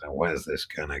something. Like, where's this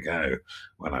going to go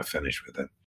when I finish with it?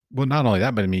 Well, not only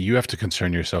that, but I mean, you have to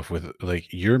concern yourself with, like,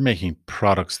 you're making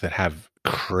products that have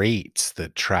crates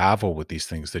that travel with these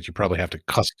things that you probably have to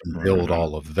custom build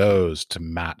all of those to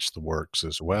match the works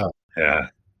as well. Yeah.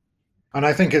 And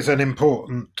I think it's an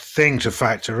important thing to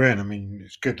factor in. I mean,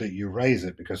 it's good that you raise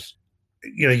it because,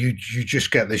 you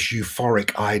just get this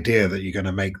euphoric idea that you're going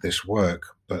to make this work,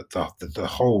 but the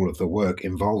whole of the work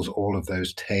involves all of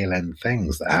those tail end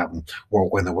things that happen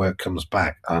when the work comes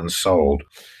back unsold.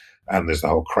 And there's the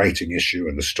whole crating issue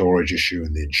and the storage issue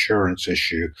and the insurance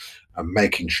issue and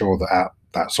making sure that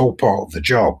that's all part of the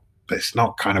job, but it's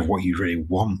not kind of what you really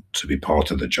want to be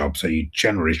part of the job. So you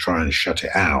generally try and shut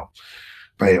it out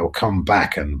but it'll come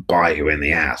back and bite you in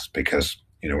the ass because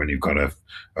when you've got a,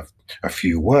 a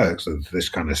few works of this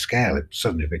kind of scale, it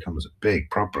suddenly becomes a big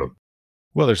problem.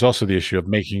 Well, there's also the issue of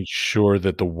making sure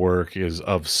that the work is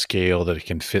of scale that it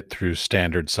can fit through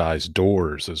standard size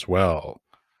doors as well.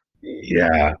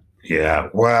 Yeah, yeah.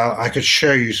 Well, I could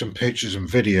show you some pictures and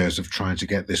videos of trying to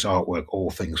get this artwork, All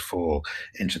Things Fall,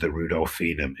 into the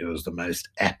Rudolfinum. It was the most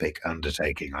epic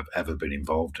undertaking I've ever been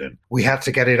involved in. We had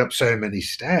to get it up so many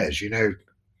stairs.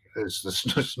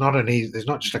 It's not an easy. There's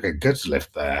not just like a goods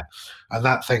lift there, and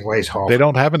that thing weighs half. They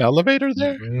don't have an elevator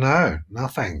there? No,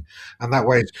 nothing. And that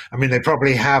weighs. I mean, they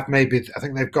probably have. Maybe I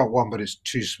think they've got one, but it's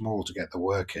too small to get the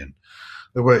work in.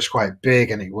 The work's quite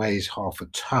big, and it weighs half a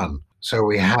ton. So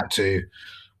we had to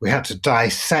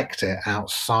dissect it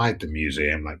outside the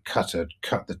museum, like cut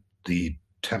the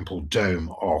temple dome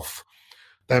off,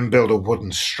 then build a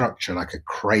wooden structure like a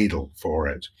cradle for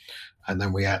it. And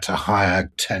then we had to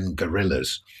hire 10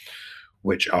 gorillas,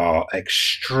 which are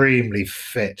extremely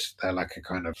fit. They're like a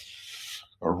kind of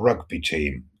a rugby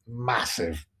team,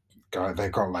 massive guy.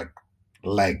 They've got like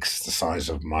legs the size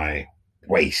of my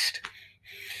waist.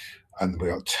 And we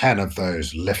got 10 of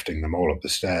those lifting them all up the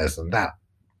stairs. And that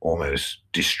almost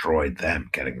destroyed them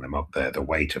getting them up there, the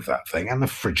weight of that thing and the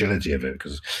fragility of it,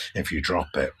 because if you drop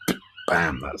it,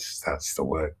 bam, that's the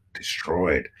work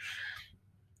destroyed.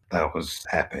 That was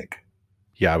epic.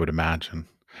 Yeah, I would imagine.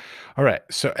 All right.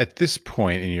 So at this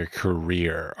point in your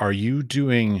career, are you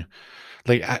doing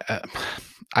like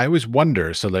I always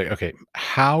wonder. So like, okay,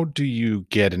 how do you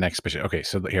get an exhibition? Okay,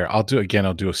 so here I'll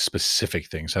do a specific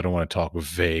thing. So I don't want to talk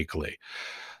vaguely.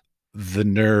 The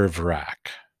nerve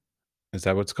rack. Is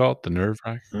that what it's called? The nerve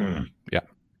rack? Mm, Yeah.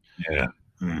 yeah.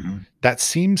 Hmm. That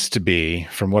seems to be,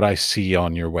 from what I see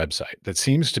on your website, that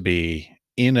seems to be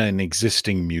in an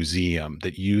existing museum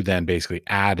that you then basically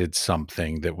added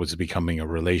something that was becoming a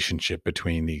relationship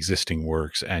between the existing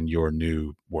works and your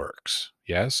new works.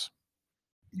 Yes?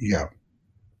 Yeah,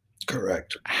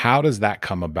 correct. How does that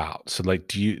come about? So like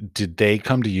did they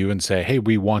come to you and say, "Hey,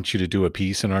 we want you to do a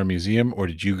piece in our museum," or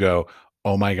did you go,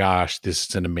 "Oh my gosh, this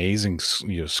is an amazing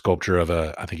sculpture of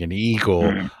a I think an eagle.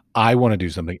 Mm, I want to do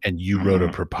something," and you wrote a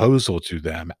mhm. proposal to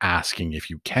them asking if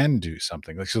you can do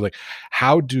something. Like so like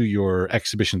how do your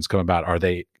exhibitions come about?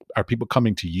 Are people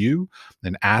coming to you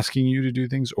and asking you to do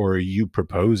things, or are you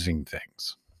proposing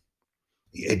things?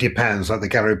 It depends. Like the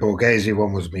Gallery Borghese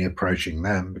one was me approaching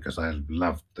them because I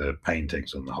loved the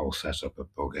paintings and the whole setup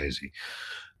of Borghese.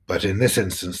 But in this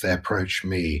instance, they approached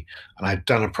me, and I'd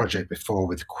done a project before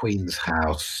with Queen's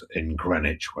House in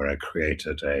Greenwich, where I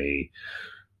created an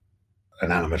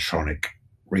animatronic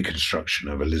reconstruction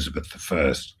of Elizabeth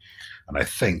I. And I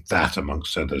think that,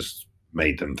 amongst others,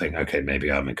 made them think, okay,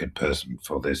 maybe I'm a good person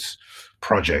for this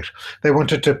project. They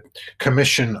wanted to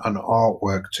commission an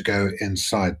artwork to go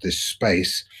inside this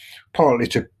space, partly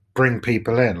to bring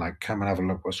people in, like, come and have a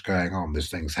look what's going on. This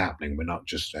thing's happening. We're not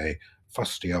just a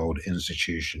fusty old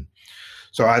institution.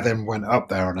 So I then went up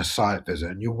there on a site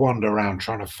visit, and you wander around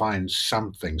trying to find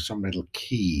something, some little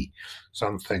key,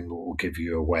 something that will give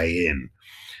you a way in.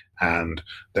 And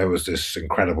there was this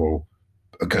incredible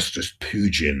Augustus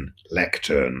Pugin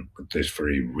lectern with this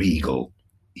very regal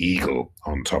eagle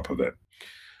on top of it.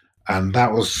 And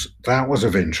that was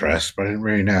of interest, but I didn't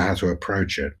really know how to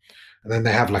approach it. And then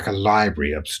they have like a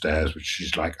library upstairs, which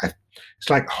is like it's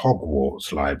like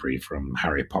Hogwarts library from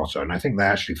Harry Potter, and I think they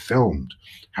actually filmed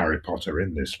Harry Potter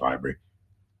in this library.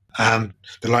 And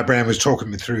the librarian was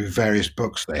talking me through various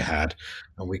books they had,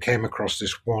 and we came across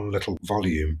this one little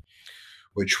volume,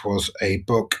 which was a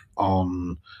book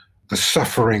on the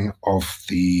suffering of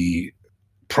the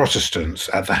Protestants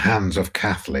at the hands of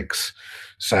Catholics,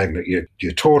 saying that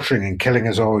you're torturing and killing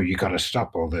us all. You got to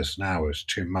stop all this now. It's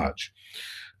too much.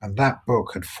 And that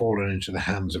book had fallen into the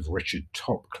hands of Richard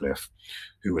Topcliffe,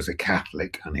 who was a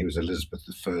Catholic, and he was Elizabeth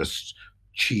I's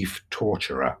chief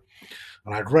torturer.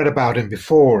 And I'd read about him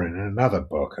before in another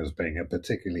book as being a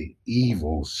particularly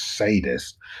evil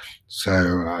sadist.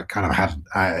 So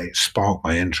I sparked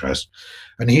my interest.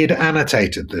 And he had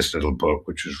annotated this little book,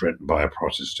 which was written by a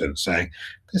Protestant, saying,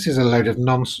 "This is a load of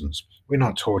nonsense. We're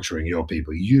not torturing your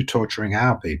people. You're torturing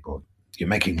our people. You're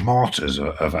making martyrs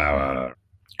of our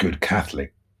good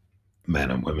Catholic men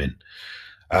and women."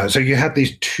 So you had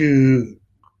these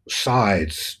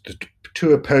sides,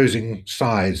 two opposing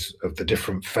sides of the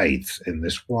different faiths in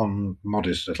this one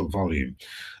modest little volume.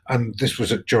 And this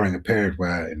was during a period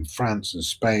where in France and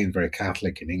Spain, very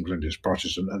Catholic, in England is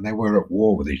Protestant, and they were at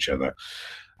war with each other.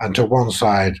 And to one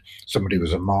side, somebody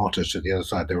was a martyr, to the other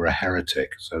side, they were a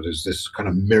heretic. So there's this kind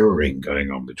of mirroring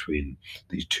going on between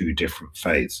these two different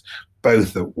faiths,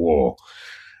 both at war.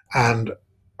 And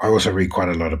I also read quite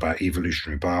a lot about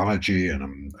evolutionary biology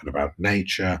and about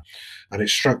nature. And it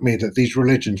struck me that these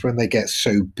religions, when they get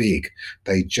so big,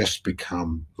 they just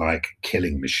become like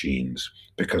killing machines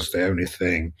because the only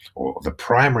thing or the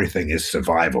primary thing is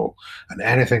survival. And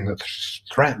anything that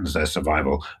threatens their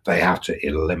survival, they have to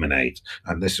eliminate.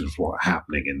 And this is what's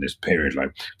happening in this period,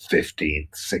 like 15th,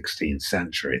 16th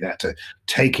century. They had to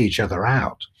take each other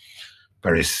out.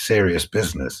 Very serious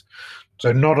business.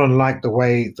 So, not unlike the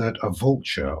way that a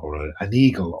vulture or an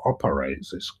eagle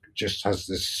operates, it just has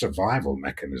this survival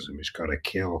mechanism. It's got to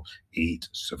kill, eat,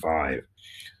 survive.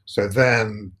 So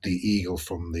then the eagle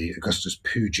from the Augustus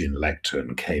Pugin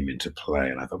lectern came into play.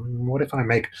 And I thought, what if I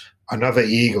make another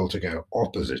eagle to go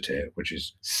opposite it, which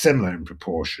is similar in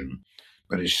proportion,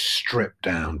 but is stripped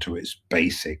down to its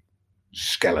basic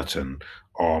skeleton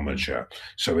armature.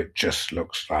 So it just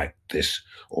looks like this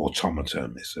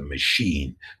automaton. It's a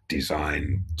machine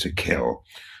designed to kill.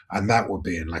 And that would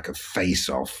be in like a face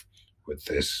off with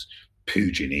this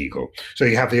Pugin eagle. So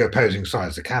you have the opposing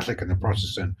sides, the Catholic and the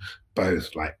Protestant,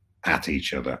 both like at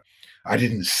each other. I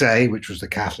didn't say which was the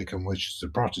Catholic and which is the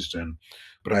Protestant,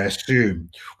 but I assume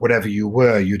whatever you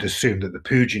were, you'd assume that the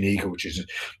Pugin eagle, which is a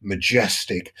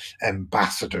majestic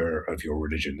ambassador of your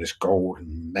religion, this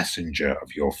golden messenger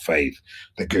of your faith,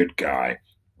 the good guy,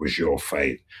 was your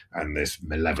faith, and this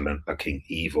malevolent looking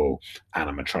evil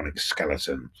animatronic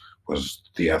skeleton was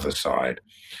the other side.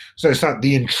 So it's like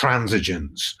the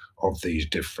intransigence of these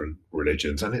different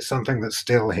religions, and it's something that's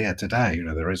still here today. You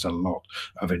know, there is a lot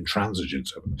of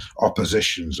intransigence, of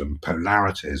oppositions and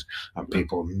polarities, and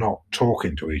people not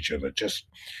talking to each other, just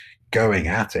going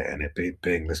at it, and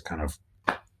being this kind of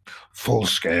full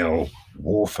scale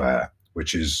warfare,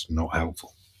 which is not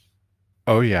helpful.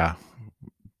 Oh, yeah.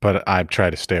 But I try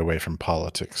to stay away from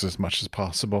politics as much as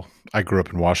possible. I grew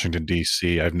up in Washington,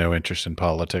 D.C. I have no interest in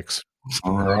politics.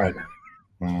 All right.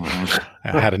 Mhm.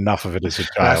 I had enough of it as a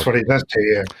That's child. what it does to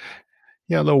you.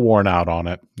 Yeah, a little worn out on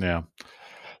it. Yeah.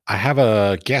 I have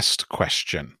a guest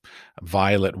question.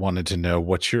 Violet wanted to know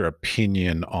what's your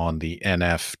opinion on the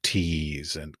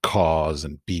NFTs and cause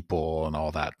and people and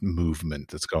all that movement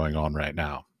that's going on right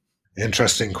now?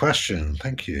 Interesting question.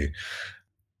 Thank you.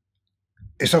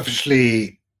 It's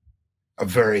obviously a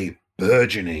very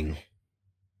burgeoning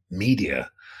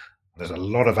media. There's a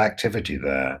lot of activity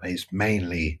there. It's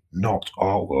mainly not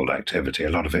art world activity. A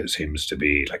lot of it seems to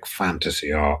be like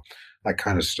fantasy art, that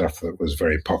kind of stuff that was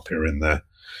very popular in the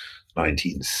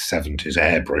 1970s.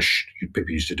 Airbrush.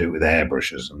 People used to do it with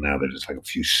airbrushes, and now there's like a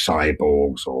few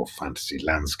cyborgs or fantasy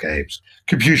landscapes.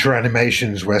 Computer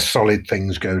animations where solid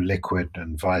things go liquid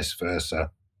and vice versa.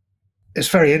 It's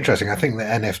very interesting. I think the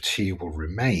NFT will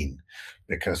remain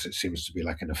because it seems to be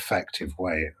like an effective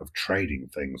way of trading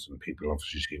things, and people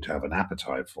obviously seem to have an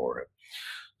appetite for it.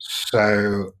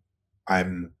 So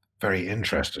I'm very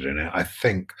interested in it. I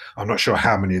think I'm not sure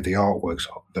how many of the artworks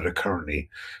that are currently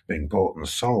being bought and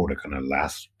sold are going to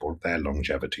last what their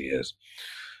longevity is.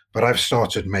 But I've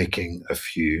started making a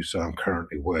few, so I'm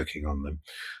currently working on them.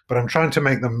 But I'm trying to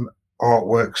make them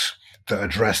artworks that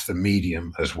address the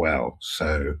medium as well.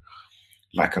 So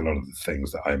like a lot of the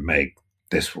things that I make,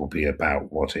 this will be about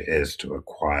what it is to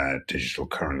acquire digital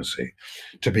currency,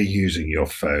 to be using your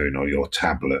phone or your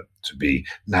tablet, to be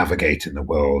navigating the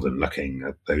world and looking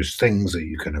at those things that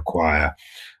you can acquire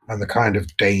and the kind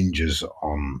of dangers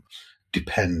on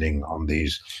depending on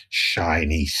these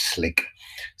shiny, slick,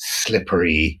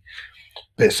 slippery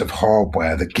bits of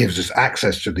hardware that gives us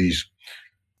access to these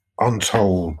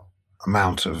untold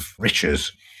amount of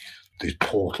riches, these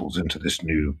portals into this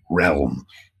new realm.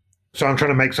 So I'm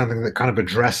trying to make something that kind of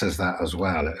addresses that as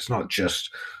well. It's not just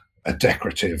a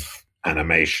decorative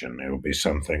animation. It will be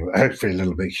something that hopefully a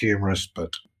little bit humorous,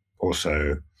 but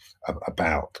also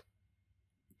about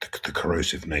the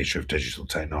corrosive nature of digital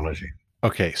technology.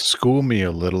 Okay, school me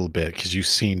a little bit because you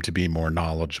seem to be more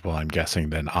knowledgeable, I'm guessing,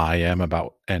 than I am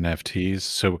about NFTs.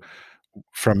 So,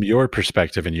 from your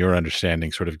perspective and your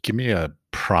understanding, sort of give me a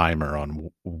primer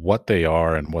on what they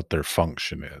are and what their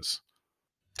function is.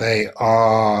 They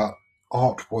are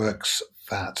artworks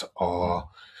that are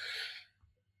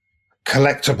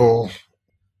collectible.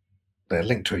 They're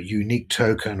linked to a unique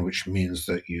token, which means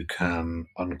that you can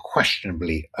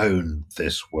unquestionably own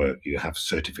this work. You have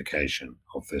certification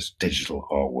of this digital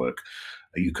artwork.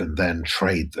 You can then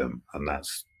trade them, and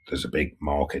there's a big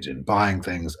market in buying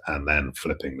things and then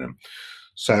flipping them.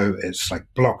 So it's like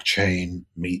blockchain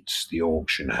meets the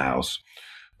auction house.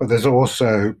 But there's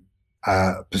also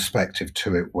a perspective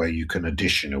to it where you can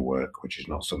edition a work, which is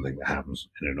not something that happens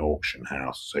in an auction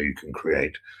house. So you can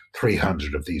create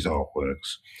 300 of these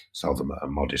artworks, sell them at a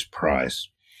modest price.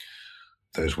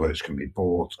 those works can be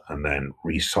bought and then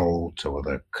resold to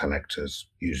other collectors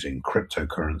using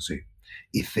cryptocurrency,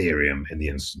 Ethereum in the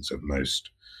instance of most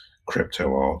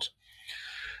crypto art.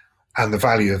 And the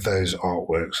value of those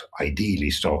artworks ideally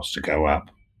starts to go up.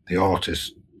 The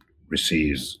artist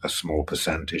receives a small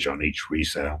percentage on each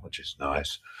resale, which is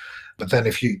nice. But then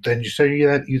if you then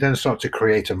you then start to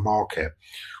create a market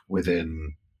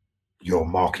within your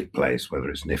marketplace, whether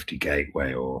it's Nifty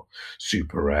Gateway or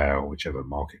Super Rare, or whichever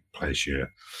marketplace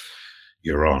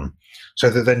you're on, so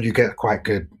that then you get quite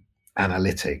good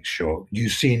analytics. Sure, you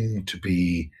seem to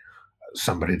be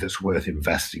somebody that's worth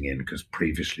investing in because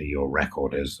previously your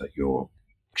record is that your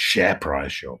share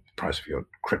price, your price of your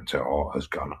crypto art has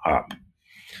gone up.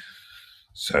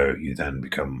 So you then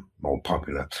become more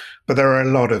popular. But there are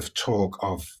a lot of talk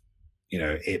of,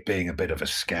 it being a bit of a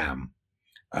scam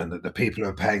and that the people who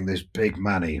are paying this big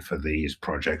money for these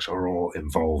projects are all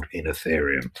involved in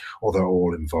Ethereum, or they're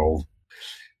all involved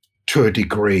to a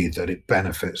degree that it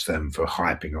benefits them for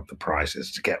hyping up the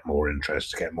prices to get more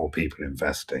interest, to get more people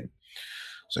investing,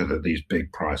 so that these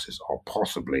big prices are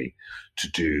possibly to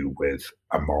do with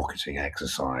a marketing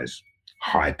exercise,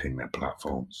 hyping their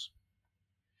platforms.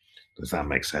 Does that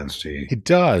make sense to you? It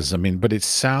does. I mean, but it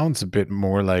sounds a bit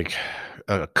more like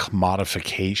a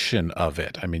commodification of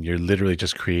it. I mean, you're literally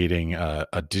just creating a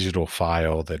digital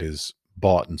file that is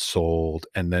bought and sold,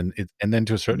 and then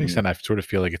to a certain Mm. extent, I sort of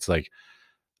feel like it's like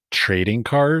trading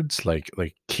cards, like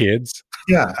kids.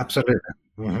 Yeah, absolutely.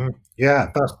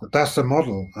 Yeah, that's the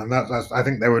model, and that's I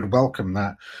think they would welcome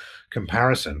that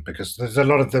comparison because there's a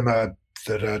lot of them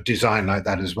that are designed like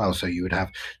that as well. So you would have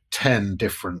 10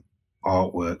 different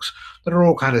artworks that are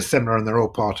all kind of similar and they're all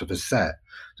part of a set.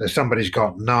 So somebody's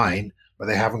got nine, but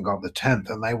they haven't got the 10th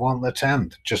and they want the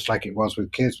 10th, just like it was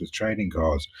with kids with trading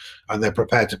cards. And they're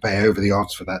prepared to pay over the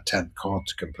odds for that 10th card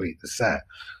to complete the set.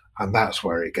 And that's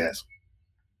where it gets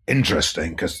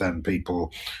interesting because then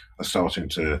people are starting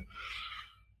to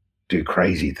do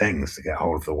crazy things to get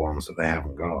hold of the ones that they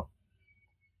haven't got,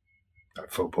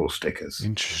 like football stickers.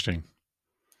 Interesting.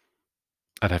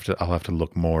 I'll have to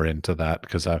look more into that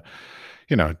because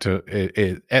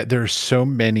there's so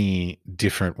many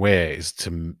different ways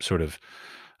to sort of,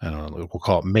 I don't know, we'll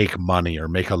call it make money or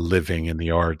make a living in the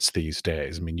arts these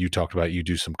days. I mean, you talked about you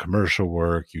do some commercial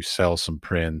work, you sell some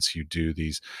prints, you do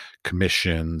these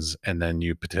commissions, and then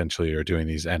you potentially are doing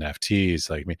these NFTs.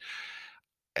 Like, I mean,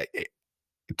 it,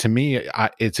 to me,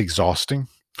 it's exhausting.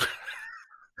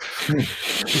 Like,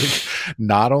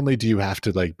 not only do you have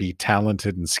to like be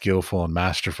talented and skillful and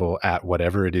masterful at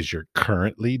whatever it is you're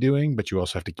currently doing, but you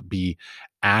also have to be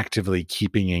actively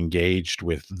keeping engaged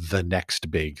with the next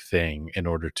big thing in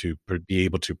order to be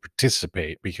able to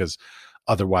participate, because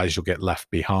otherwise you'll get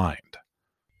left behind.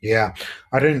 Yeah,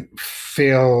 I don't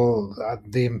feel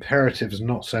the imperative is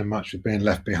not so much with being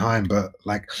left behind, but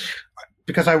like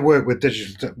because I work with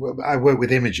I work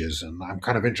with images, and I'm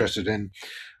kind of interested in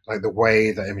like the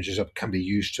way that images can be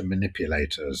used to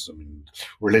manipulate us. I mean,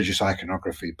 religious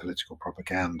iconography, political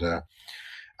propaganda,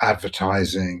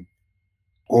 advertising.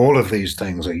 All of these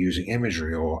things are using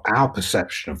imagery or our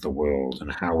perception of the world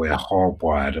and how we're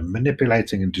hardwired and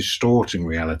manipulating and distorting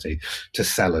reality to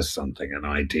sell us something, an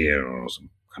idea or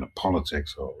some kind of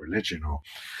politics or religion or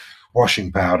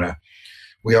washing powder.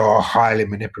 We are highly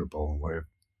manipulable. We're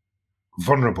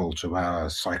vulnerable to our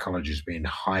psychologies being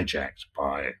hijacked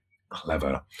by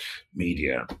clever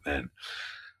media and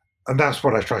that's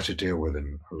what I try to deal with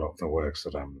in a lot of the works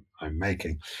that I'm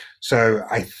making. So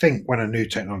I think when a new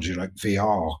technology like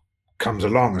VR comes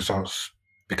along and starts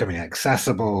becoming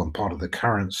accessible and part of the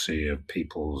currency of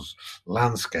people's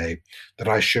landscape, that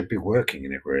I should be working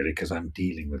in it really because I'm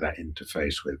dealing with that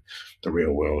interface with the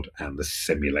real world and the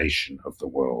simulation of the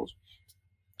world.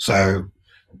 So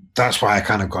that's why I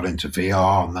kind of got into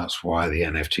VR, and that's why the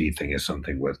NFT thing is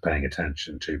something worth paying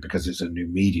attention to because it's a new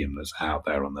medium that's out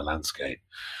there on the landscape.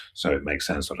 So it makes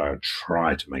sense that I would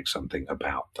try to make something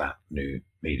about that new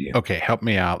medium. Okay, help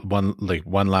me out. One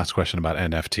last question about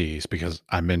NFTs because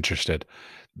I'm interested.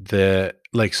 So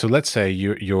let's say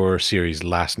your series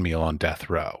Last Meal on Death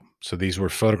Row. So these were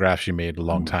photographs you made a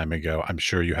long Mm, time ago. I'm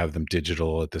sure you have them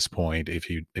digital at this point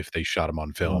if they shot them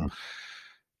on film. mm,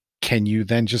 Can you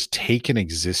then just take an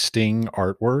existing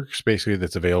artworks basically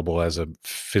that's available as a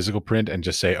physical print and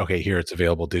just say, okay, here it's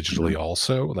available digitally mm.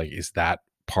 also? Like, is that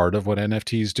part of what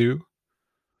NFTs do?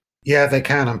 Yeah, they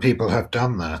can, and people have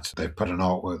done that. They've put an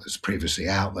artwork that's previously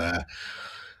out there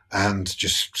and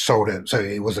just sold it. So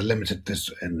it was a limited. This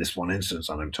in this one instance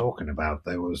that I'm talking about,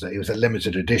 it was a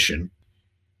limited edition,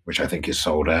 which I think is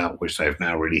sold out, which they've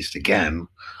now released again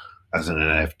as an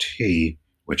NFT,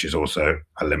 which is also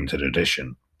a limited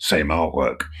edition, same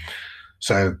artwork.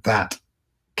 So that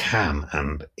can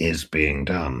and is being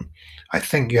done. I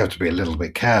think you have to be a little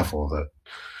bit careful that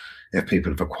if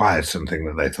people have acquired something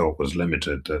that they thought was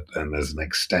limited, that then there's an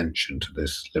extension to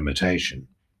this limitation.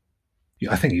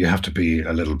 I think you have to be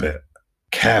a little bit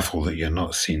careful that you're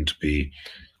not seen to be.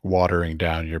 Watering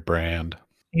down your brand.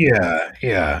 Yeah,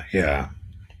 yeah, yeah.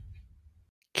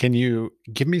 Can you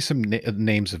give me some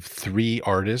names of 3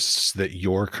 artists that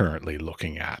you're currently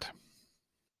looking at?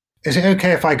 Is it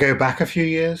okay if I go back a few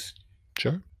years?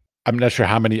 Sure. I'm not sure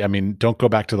how many. I mean, don't go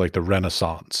back to, like, the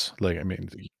Renaissance. Like, I mean,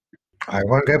 I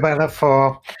won't go back that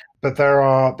far, but there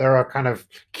are kind of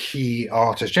key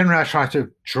artists. Generally, I try to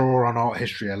draw on art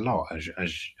history a lot,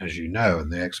 as you know,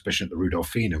 and the exhibition at the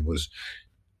Rudolfinum was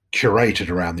curated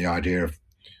around the idea of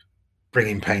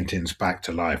bringing paintings back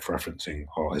to life, referencing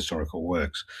art historical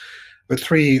works. But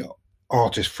three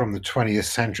artists from the 20th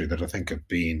century that I think have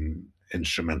been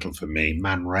instrumental for me,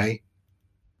 Man Ray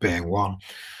being one,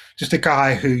 just a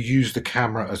guy who used the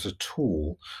camera as a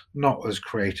tool, not as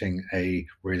creating a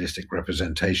realistic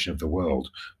representation of the world,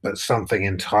 but something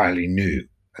entirely new,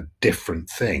 a different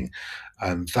thing.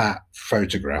 And that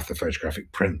photograph, the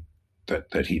photographic print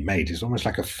that he made, is almost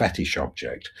like a fetish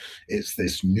object. It's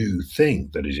this new thing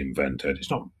that is invented.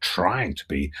 It's not trying to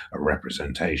be a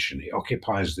representation. It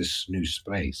occupies this new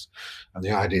space. And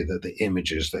the idea that the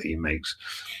images that he makes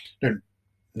don't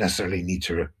necessarily need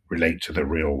to relate to the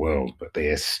real world, but they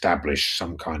establish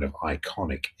some kind of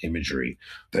iconic imagery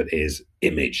that is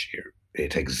image.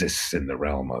 It exists in the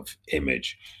realm of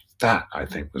image. That, I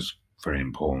think, was very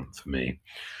important for me.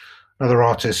 Another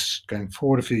artist going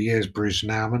forward a few years, Bruce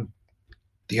Nauman.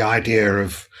 The idea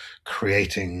of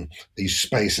creating these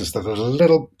spaces that are a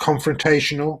little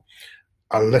confrontational,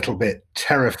 a little bit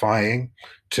terrifying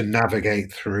to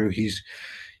navigate through.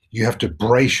 You have to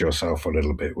brace yourself a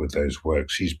little bit with those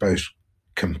works. He's both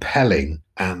compelling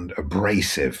and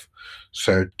abrasive.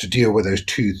 So to deal with those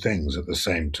two things at the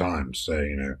same time, so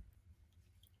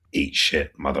eat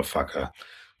shit, motherfucker,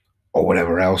 or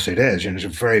whatever else it is, it's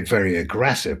very, very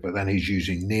aggressive. But then he's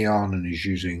using neon and he's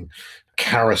using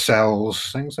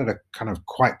carousels, things that are kind of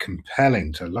quite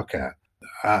compelling to look at,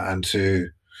 and to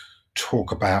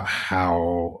talk about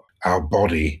how our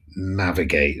body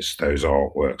navigates those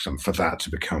artworks, and for that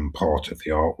to become part of the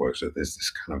artwork, so there's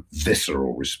this kind of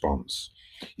visceral response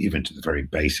even to the very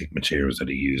basic materials that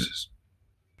he uses.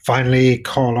 Finally,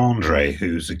 Carl Andre,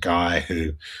 who's a guy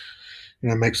who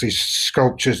makes these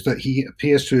sculptures that he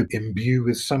appears to imbue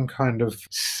with some kind of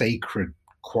sacred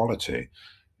quality.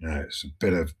 It's a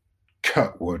bit of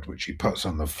cut wood which he puts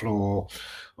on the floor,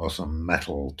 or some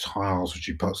metal tiles which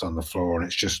he puts on the floor, and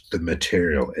it's just the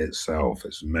material itself.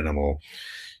 It's minimal.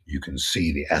 You can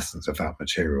see the essence of that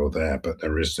material there, but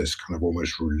there is this kind of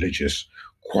almost religious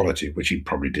quality, which he'd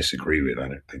probably disagree with. I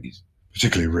don't think he's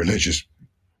particularly religious.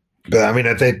 But I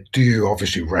mean, they do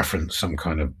obviously reference some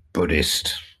kind of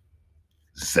Buddhist,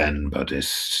 Zen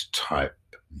Buddhist type,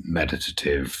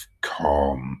 meditative,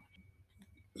 calm,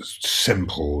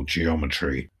 simple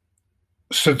geometry.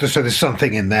 So there's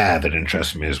something in there that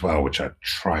interests me as well, which I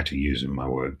try to use in my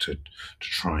work to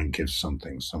try and give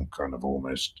something some kind of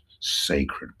almost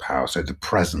sacred power. So the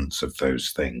presence of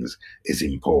those things is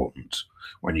important.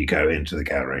 When you go into the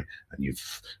gallery and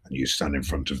you stand in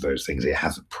front of those things, it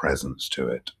has a presence to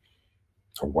it,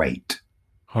 a weight.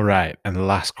 all right. And the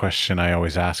last question I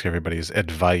always ask everybody is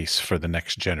advice for the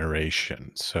next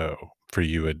generation. So for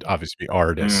you, it'd obviously be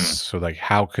artists. Mm. So, like,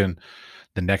 how can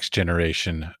the next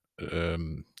generation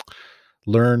um,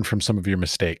 learn from some of your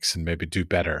mistakes and maybe do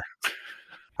better?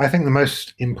 I think the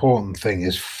most important thing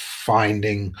is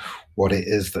finding what it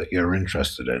is that you're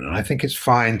interested in. And I think it's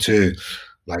fine to,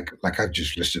 like I've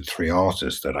just listed three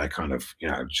artists that I kind of,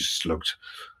 just looked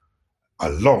a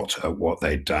lot at what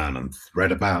they'd done and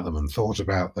read about them and thought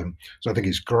about them. So I think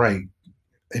it's great.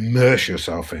 Immerse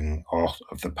yourself in art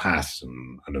of the past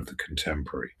and of the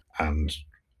contemporary, and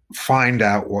find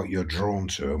out what you're drawn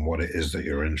to and what it is that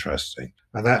you're interested in.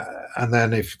 And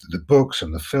then if the books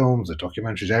and the films, the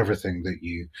documentaries, everything that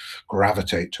you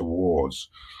gravitate towards,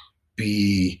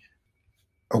 be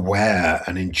aware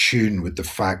and in tune with the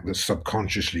fact that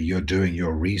subconsciously you're doing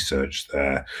your research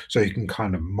there, so you can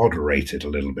kind of moderate it a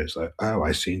little bit. It's like, oh,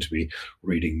 I seem to be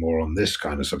reading more on this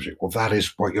kind of subject. Well, that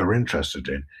is what you're interested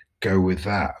in. Go with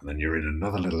that. And then you're in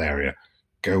another little area.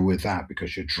 Go with that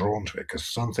because you're drawn to it, because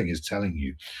something is telling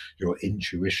you, your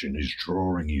intuition is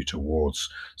drawing you towards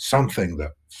something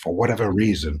that, for whatever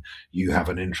reason, you have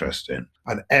an interest in.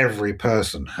 And every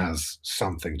person has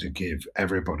something to give.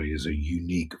 Everybody is a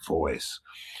unique voice.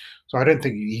 So I don't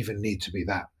think you even need to be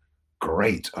that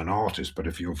great an artist, but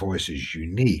if your voice is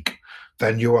unique,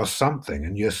 then you are something,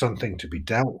 and you're something to be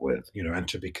dealt with, and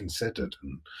to be considered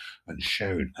and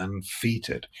shown and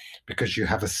feted, because you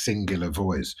have a singular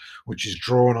voice which is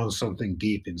drawn on something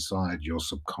deep inside your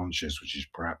subconscious, which is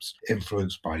perhaps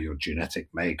influenced by your genetic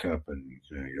makeup and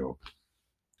your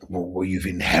what you've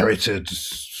inherited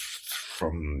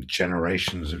from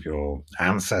generations of your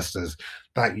ancestors,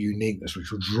 that uniqueness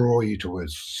which will draw you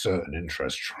towards certain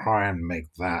interests. Try and make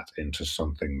that into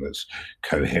something that's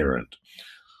coherent.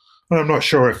 And I'm not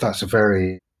sure if that's a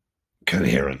very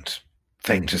coherent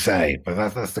thing to say, but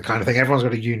that's the kind of thing. Everyone's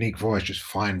got a unique voice. Just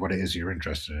find what it is you're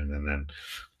interested in and then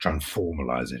try and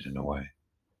formalize it in a way.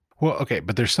 Well, okay,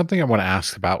 but there's something I want to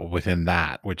ask about within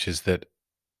that, which is that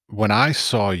when I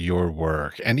saw your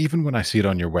work, and even when I see it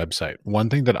on your website, one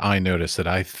thing that I noticed that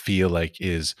I feel like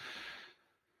is,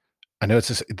 I know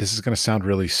this is going to sound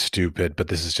really stupid, but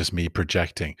this is just me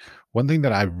projecting. One thing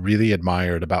that I really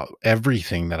admired about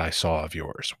everything that I saw of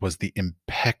yours was the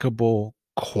impeccable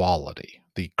quality,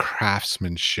 the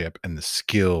craftsmanship, and the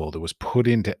skill that was put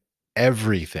into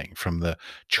everything, from the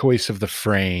choice of the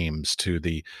frames to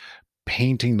the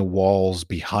painting the walls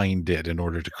behind it in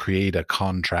order to create a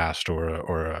contrast or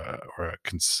a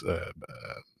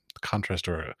contrast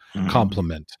or a Mhm,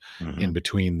 complement in mhm,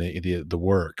 between the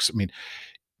works. I mean,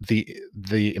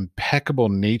 the impeccable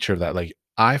nature of that, like,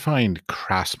 I find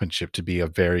craftsmanship to be a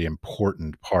very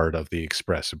important part of the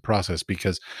expressive process,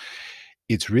 because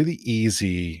it's really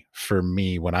easy for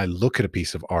me when I look at a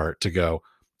piece of art to go,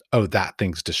 "Oh, that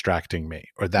thing's distracting me,"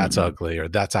 or "That's mhm, ugly," or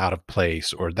 "That's out of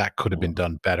place," or "That could have been mhm.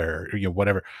 done better," or,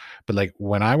 whatever. But, like,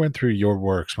 when I went through your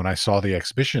works, when I saw the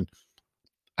exhibition,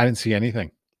 I didn't see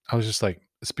anything. I was just like,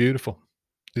 "It's beautiful.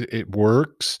 It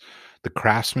works. The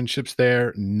craftsmanship's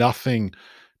there. Nothing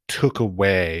took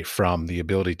away from the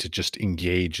ability to just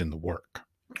engage in the work."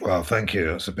 Well, thank you.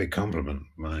 That's a big compliment.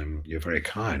 You're very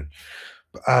kind,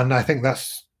 and I think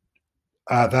that's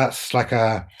like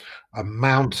a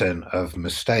mountain of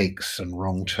mistakes and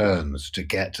wrong turns to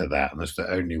get to that, and that's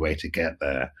the only way to get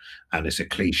there. And it's a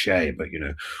cliche, but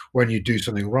when you do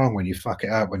something wrong, when you fuck it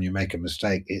up, when you make a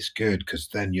mistake, it's good because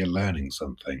then you're learning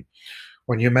something.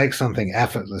 When you make something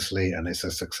effortlessly and it's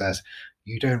a success,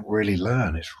 you don't really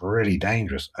learn. It's really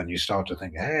dangerous, and you start to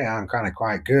think, "Hey, I'm kind of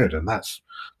quite good," and that's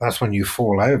when you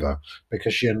fall over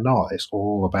because you're not. It's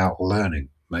all about learning,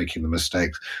 making the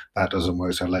mistakes. That doesn't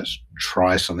work, so let's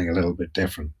try something a little bit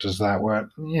different. Does that work?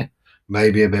 Yeah,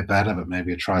 maybe a bit better, but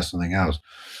maybe try something else.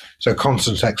 So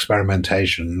constant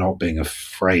experimentation, not being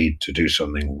afraid to do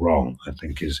something wrong, I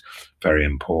think is very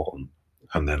important,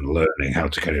 and then learning how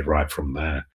to get it right from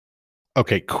there.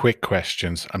 Okay, quick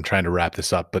questions. I'm trying to wrap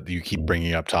this up, but you keep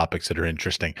bringing up topics that are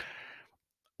interesting.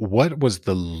 What was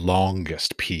the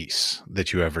longest piece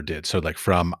that you ever did? So, like,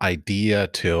 from idea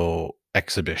till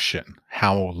exhibition,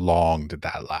 how long did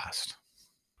that last?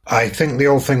 I think the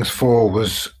All Things Four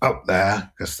was up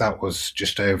there because that was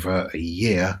just over a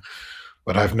year.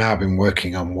 But I've now been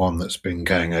working on one that's been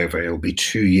going over, it'll be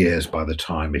 2 years by the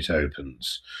time it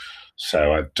opens.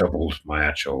 So I've doubled my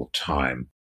actual time.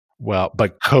 Well,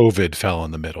 but COVID fell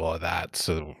in the middle of that,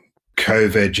 so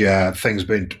COVID, yeah,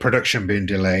 production being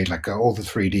delayed. Like all the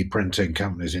 3D printing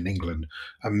companies in England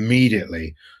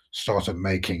immediately started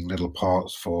making little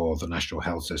parts for the national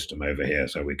health system over here,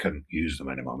 so we couldn't use them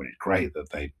anymore. I mean, it's great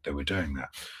that they were doing that.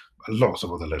 Lots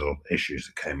of other little issues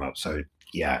that came up. So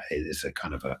yeah, it is a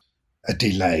kind of a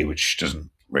delay, which doesn't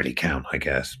really count, I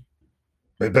guess.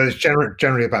 But it's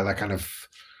generally about that kind of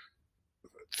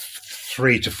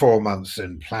 3 to 4 months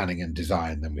in planning and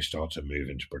design, then we start to move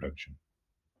into production.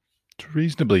 it's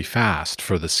reasonably fast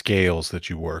for the scales that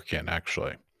you work in,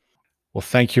 actually. Well,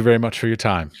 thank you very much for your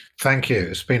time. Thank you.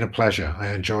 It's been a pleasure. I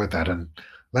enjoyed that. And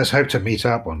let's hope to meet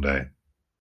up one day.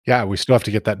 Yeah, we still have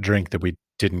to get that drink that we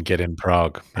didn't get in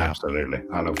Prague. Yeah. Absolutely.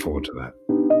 I look forward to that.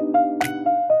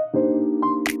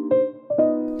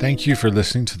 Thank you for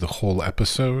listening to the whole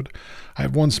episode. I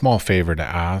have one small favor to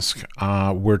ask.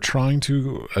 We're trying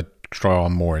to draw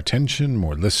more attention,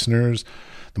 more listeners.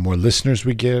 The more listeners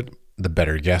we get, the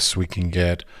better guests we can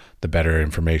get, the better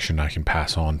information I can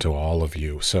pass on to all of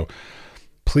you. So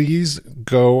please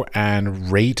go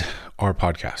and rate our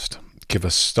podcast. Give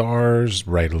us stars,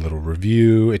 write a little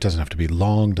review. It doesn't have to be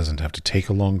long, doesn't have to take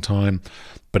a long time,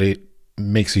 but it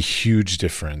makes a huge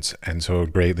difference. And so I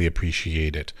greatly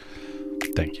appreciate it.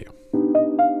 Thank you.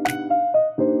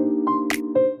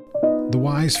 The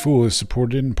Wise Fool is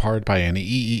supported in part by an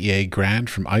EEA grant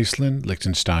from Iceland,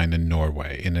 Liechtenstein, and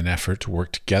Norway in an effort to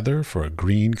work together for a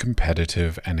green,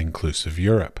 competitive, and inclusive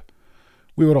Europe.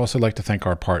 We would also like to thank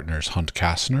our partners Hunt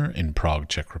Kastner in Prague,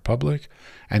 Czech Republic,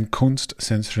 and Kunst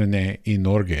Sensorene i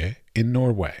Norge in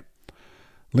Norway.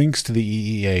 Links to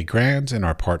the EEA grants and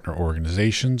our partner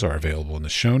organizations are available in the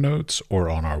show notes or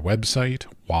on our website,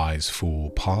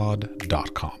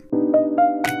 wisefoolpod.com.